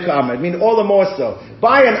mebaya kamer. I mean all the more so.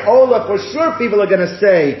 By an ola, for sure, people are going to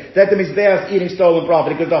say that the Mizbeach is eating stolen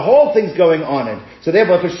property because the whole thing's going on it. So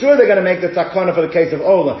therefore, for sure they're going to make the takana for the case of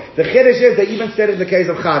Ola. The chiddush is they even said it in the case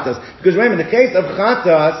of Chatas. Because remember, in the case of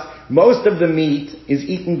Chatas, most of the meat is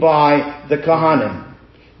eaten by the Kohanim.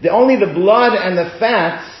 Only the blood and the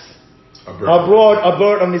fats are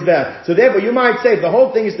burnt on Mizbeach. So therefore, you might say, if the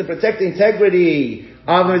whole thing is to protect the integrity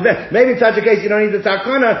of the Mizbeach, maybe in such a case you don't need the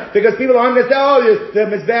takana, because people aren't going to say, the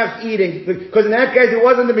Mizbeach's eating. Because in that case, it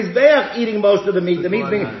wasn't the Mizbeach eating most of the meat. The meat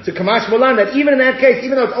being, so Kamash Molan, that even in that case,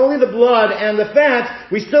 even though it's only the blood and the fats,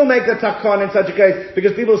 we still make the takana in such a case,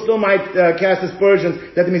 because people still might cast aspersions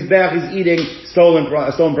that the Mizbeach is eating stolen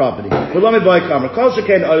property. The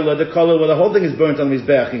color where the whole thing is burnt on the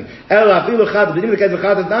Mizbeach. The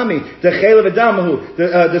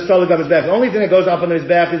solid Mizbeach. The only thing that goes up on the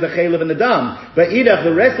Mizbeach is the chaylev and the dam. But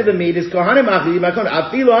the rest of the meat is kohanim achi,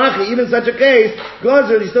 even such a case,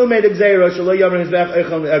 Gozer, he still made exera, shalo yomrim Mizbeach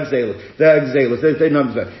echon the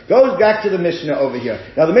exela. Goes back to the Mishnah over here.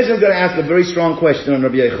 Now the Mishnah is going to ask a very strong question on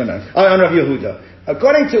Rabbi Yehuda.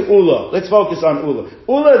 According to Ula, let's focus on Ula.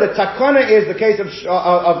 Ula, the takana is the case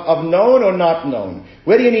of known or not known.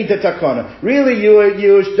 Where do you need the takana? Really,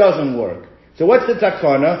 Yush doesn't work. So what's the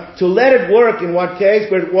takana? To let it work in what case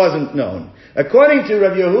where it wasn't known. According to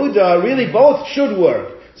Rabbi Yehuda, really both should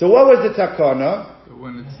work. So what was the takana?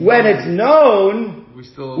 When it's known, we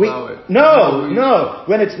still allow it. No.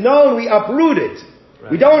 When it's known, we uproot it.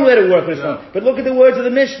 We don't let it work with a stone. But look at the words of the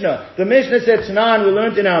Mishnah. The Mishnah said, Tanan, we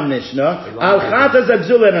learned in our Mishnah, Al Chatas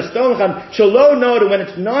Agzula, and a stone Shalo Noda, when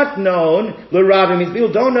it's not known, L'Rabi means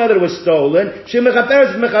people don't know that it was stolen. It's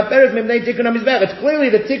clearly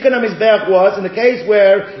the Tikkun HaMizbeach was in the case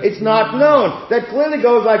where it's not known. That clearly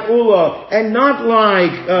goes like Ula, and not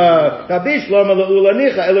like Rabbi Shlomo Ula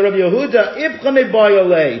Nicha, El Rabbi Yehuda, Ibcha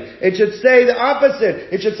Mibayolei. It should say the opposite.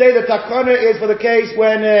 It should say the takana is for the case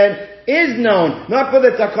when it is known, not for the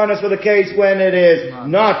takanas for the case when it is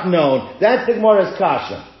not known. That's the Gemara's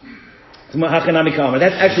kasha.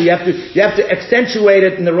 That's actually, you have to accentuate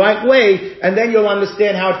it in the right way, and then you'll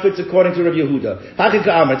understand how it fits according to Rabbi Yehuda.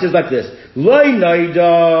 It says like this. Loi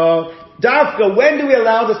noida. Dafka, when do we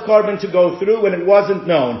allow this carbon to go through when it wasn't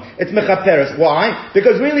known? It's mechaperes. Why?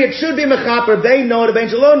 Because really it should be mechaper, bein noda, bein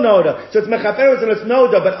shalom noda. So it's mechaperes and it's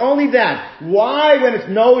noda, but only that. Why when it's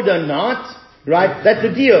noda not? Right? That's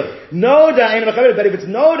the deal. Noda ain't mechaperes, but if it's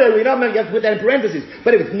noda, we don't have to put that in parentheses.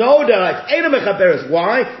 But if it's noda, it's ain't mechaperes.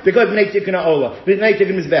 Why? Because b'nei tikkun ha'ola, b'nei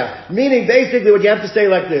tikkun mizbeach. Meaning basically what you have to say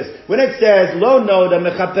like this. When it says lo noda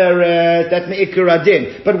mechaperes, that's me'ikar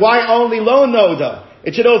adin. But why only lo noda?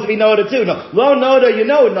 It should also be noda too. No, lo noda, you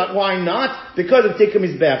know not. Why not? Because of tikkun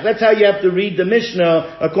mizbeach. That's how you have to read the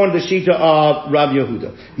Mishnah according to the Shita of Rabbi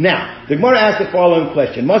Yehuda. Now, the Gemara asks the following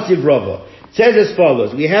question. Masiv Rava. It says as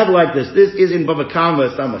follows. We have like this. This is in Bava Kama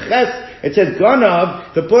Samaches. It says,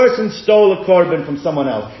 Ganav, the person stole a korban from someone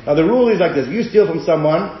else. Now the rule is like this. If you steal from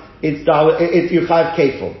someone, it's you chayav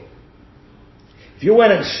kefil. If you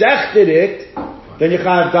went and shechted it, then you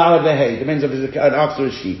chayav dalad v'hei. Depends if it's an ox or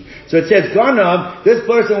a sheep. So it says, Ganav, this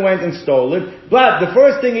person went and stole it, but the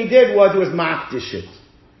first thing he did was makdish it.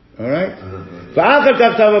 Alright?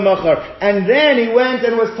 And then he went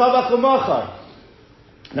and was tavach l'machar.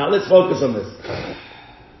 Now let's focus on this.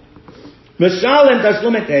 Mishalem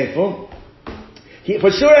tashlum kefil. He for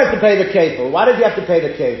sure has to pay the kefil. Why did he have to pay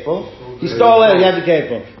the kefil? He stole it, he had the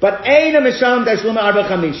kefil. But eina mishalem tashlum arba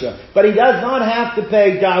chamisha. But he does not have to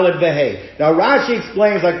pay dalad v'hei. Now Rashi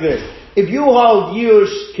explains like this. If you hold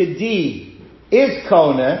yush kedi is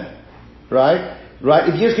kona, right? Right?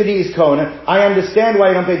 If Yush Kedi is Kona, I understand why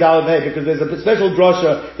you don't pay Dalad Vei, because there's a special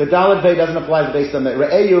drosha that Dalad Vei doesn't apply based on that.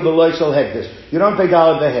 Re'eyu v'loy shel hekdesh. You don't pay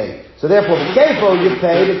Dalad Vei. So therefore, the kefil you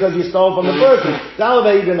pay because you stole from the person. Dalad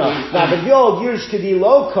Vei you do not. Now, but if you hold Yush Kedi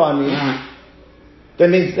lo Koni, that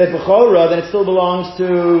means that B'chora, then it still belongs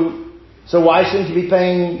to, so why shouldn't you be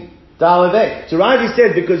paying Dalad Vei? So Rashi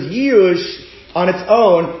said, because Yush, on its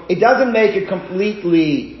own, it doesn't make it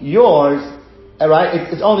completely yours. Alright,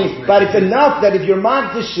 it's only, but it's enough that if you're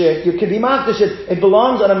magdish it, you can be magdish it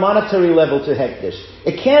belongs on a monetary level to hekdesh.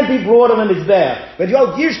 It can't be brought on the mizbeach. But if you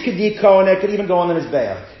hold yish kedi kona, it could even go on the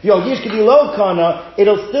mizbeach. If you hold yish kedi lo kona,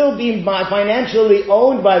 it'll still be financially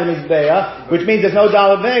owned by the mizbeach, which means there's no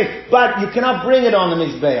dollar vei, but you cannot bring it on the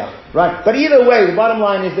mizbeach. Right? But either way, the bottom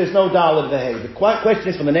line is there's no dollar vei. The question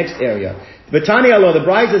is from the next area. B'tani Allah, the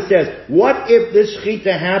Brisa says, what if this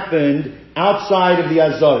shechita happened outside of the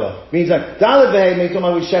Azorah? Means like, Dalad V'hei means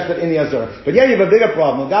we shechted in the Azorah. But yeah, you have a bigger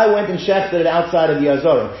problem. The guy went and shechted it outside of the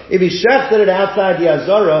Azorah. If he shechted it outside the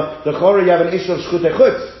Azorah, the Chorah, you have an issue of shchutei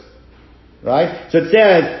chutz. Right? So it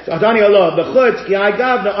says, B'tani Allah, the chutz, ki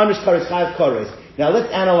ha'gav, no anish kares, chayav kores. Now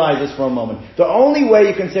let's analyze this for a moment. The only way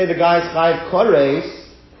you can say the guy's chayav kores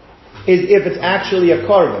is if it's actually a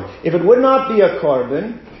korban. If it would not be a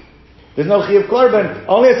korban, there's no chayav korban.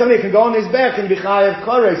 Only if somebody can go on his back and be chayav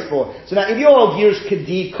kores for. So now, if you hold yish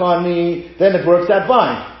kedi kani, then it works out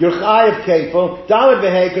fine. You're chayav kefil, dalad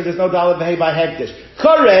v'hei, because there's no dalad v'hei by hekdesh.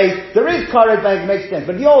 Kores, there is kores by it makes sense.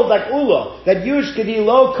 But if you hold like ula, that yish kedi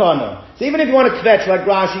lo kana. So even if you want to kvetch like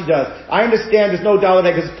Rashi does, I understand there's no dalad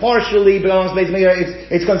v'hei because partially belongs to Beis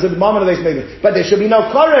Mikdash. It's considered moment of Beis Mikdash. But there should be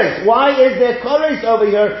no kores. Why is there kores over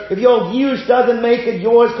here? If your yish doesn't make it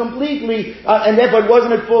yours completely, and therefore it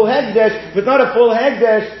wasn't a full hekdesh. If it's not a full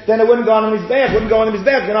hekdesh, then it wouldn't go on his back. Wouldn't go on his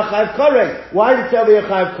back. You're not chayav kores. Why does it tell you you're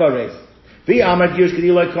chayav kores? Why is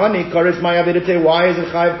it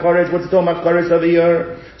chayav kores? What's it talking about kores over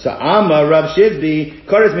here? So Amar Rav Shidbi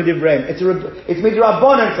kores midivrem. It's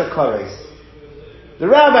midrabanan. It's a kores. The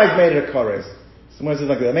rabbis made it a kores. Someone says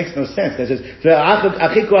like that makes no sense. They says they laughed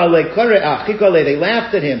at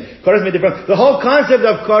him. Kores midivrem. The whole concept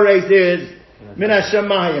of kores is min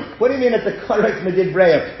hashamayim. What do you mean it's a kores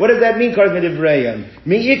midivrem? What does that mean, kores midivrem?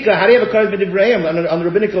 Mi'ika, how do you have a kores midivrem on the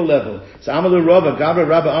rabbinical level? So Amalu Rava, Gabra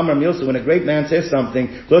Rabba Amar Milsa, when a great man says something,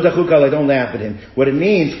 lo tachukal, don't laugh at him. What it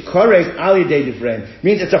means, kores ali de divrem,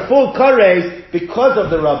 means it's a full kores because of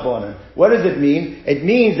the Rabbanan. What does it mean? It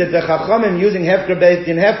means that the Chachamim using Hefker based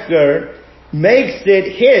in Hefker makes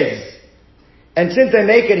it his. And since they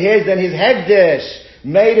make it his, then his Hegdesh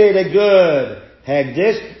made it a good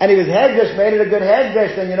hegdish, and if his hegdish made it a good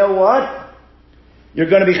hegdish, then you know what? You're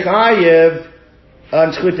going to be chayiv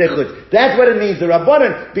on shchutei chutz. That's what it means, the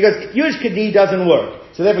Rabbanan, because Yush Kedi doesn't work.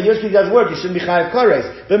 So therefore, Yush Kedi doesn't work, you shouldn't be chayiv kores.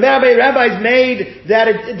 But rabbis made that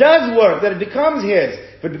it does work, that it becomes his.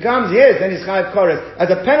 If it becomes his, then he's chayiv kores.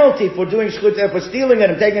 As a penalty for doing shchutei, for stealing it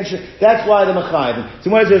and taking it, that's why the mechayiv.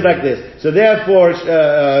 So what is it like this? So therefore,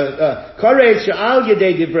 kores she'al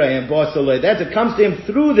yedei divreim b'asolei. That's it comes to him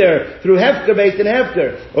through hefker based in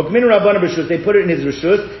hefker. Okmin Rabbanan b'reshus, they put it in his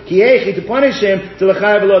reshus. Kiyechi, to punish him, to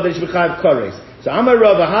l'chayiv lo, that he should be chayiv kores. So Amar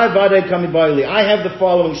Rava, Hai Vadei Kami Baili. I have the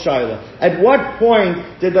following shaila. At what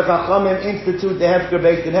point did the Chachamim institute the hefker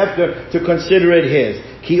based in hefker to consider it his?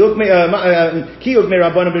 Ki ukme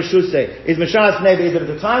Rabbanan b'reshusei. Is Meshas Gneva, is it at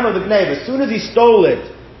the time of the Gneva, as soon as he stole it,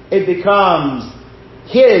 it becomes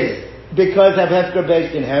his because of hefker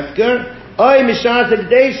based in hefker? Or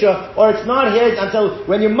it's not his until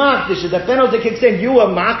when you makdish it, the penalty kicks in. You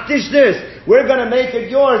makdish this. We're going to make it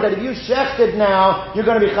yours. That if you shecht it now, you're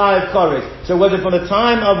going to be chayiv kores. So was it from the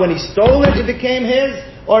time of when he stole it, it became his,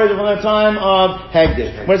 or is it from the time of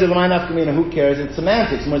hegdish? What is it? Who cares? It's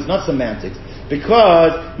semantics. It's not semantics.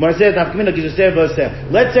 Because let's say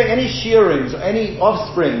any shearings or any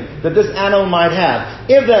offspring that this animal might have,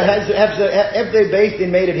 if they based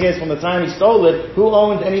and made it his from the time he stole it, who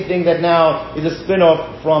owns anything that now is a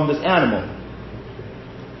spin-off from this animal?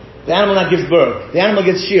 The animal that gives birth. The animal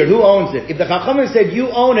gets sheared. Who owns it? If the Chachamim said you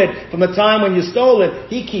own it from the time when you stole it,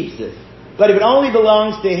 he keeps it. But if it only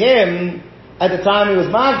belongs to him at the time he was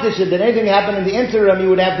makdish, then anything happened in the interim, you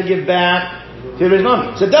would have to give back to his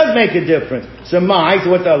mom. So it does make a difference. So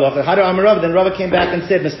what's the halacha? How do Amar Then Rava came back and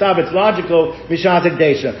said, Mistab, it's logical, Mishas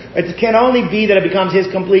Hekdesha. It can only be that it becomes his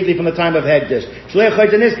completely from the time of Hekdesh. Why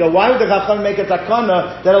would the Chacham make a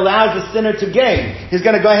takana that allows the sinner to gain? He's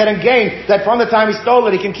going to go ahead and gain that from the time he stole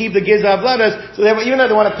it, he can keep the Gizah of letters. So therefore, even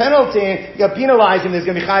though they want a penalty, you penalize him, there's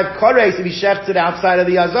going to be chayiv kores if he shechts it outside of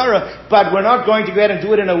the Azara. But we're not going to go ahead and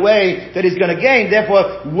do it in a way that he's going to gain.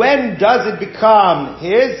 Therefore, when does it become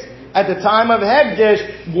his? At the time of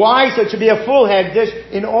Hegdish. Why? So it should be a full Hegdish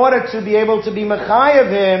in order to be able to be Mechayev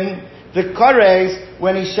him, the Kores,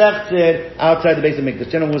 when he shechts it outside the base of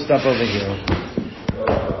Mikdash. We'll stop over here.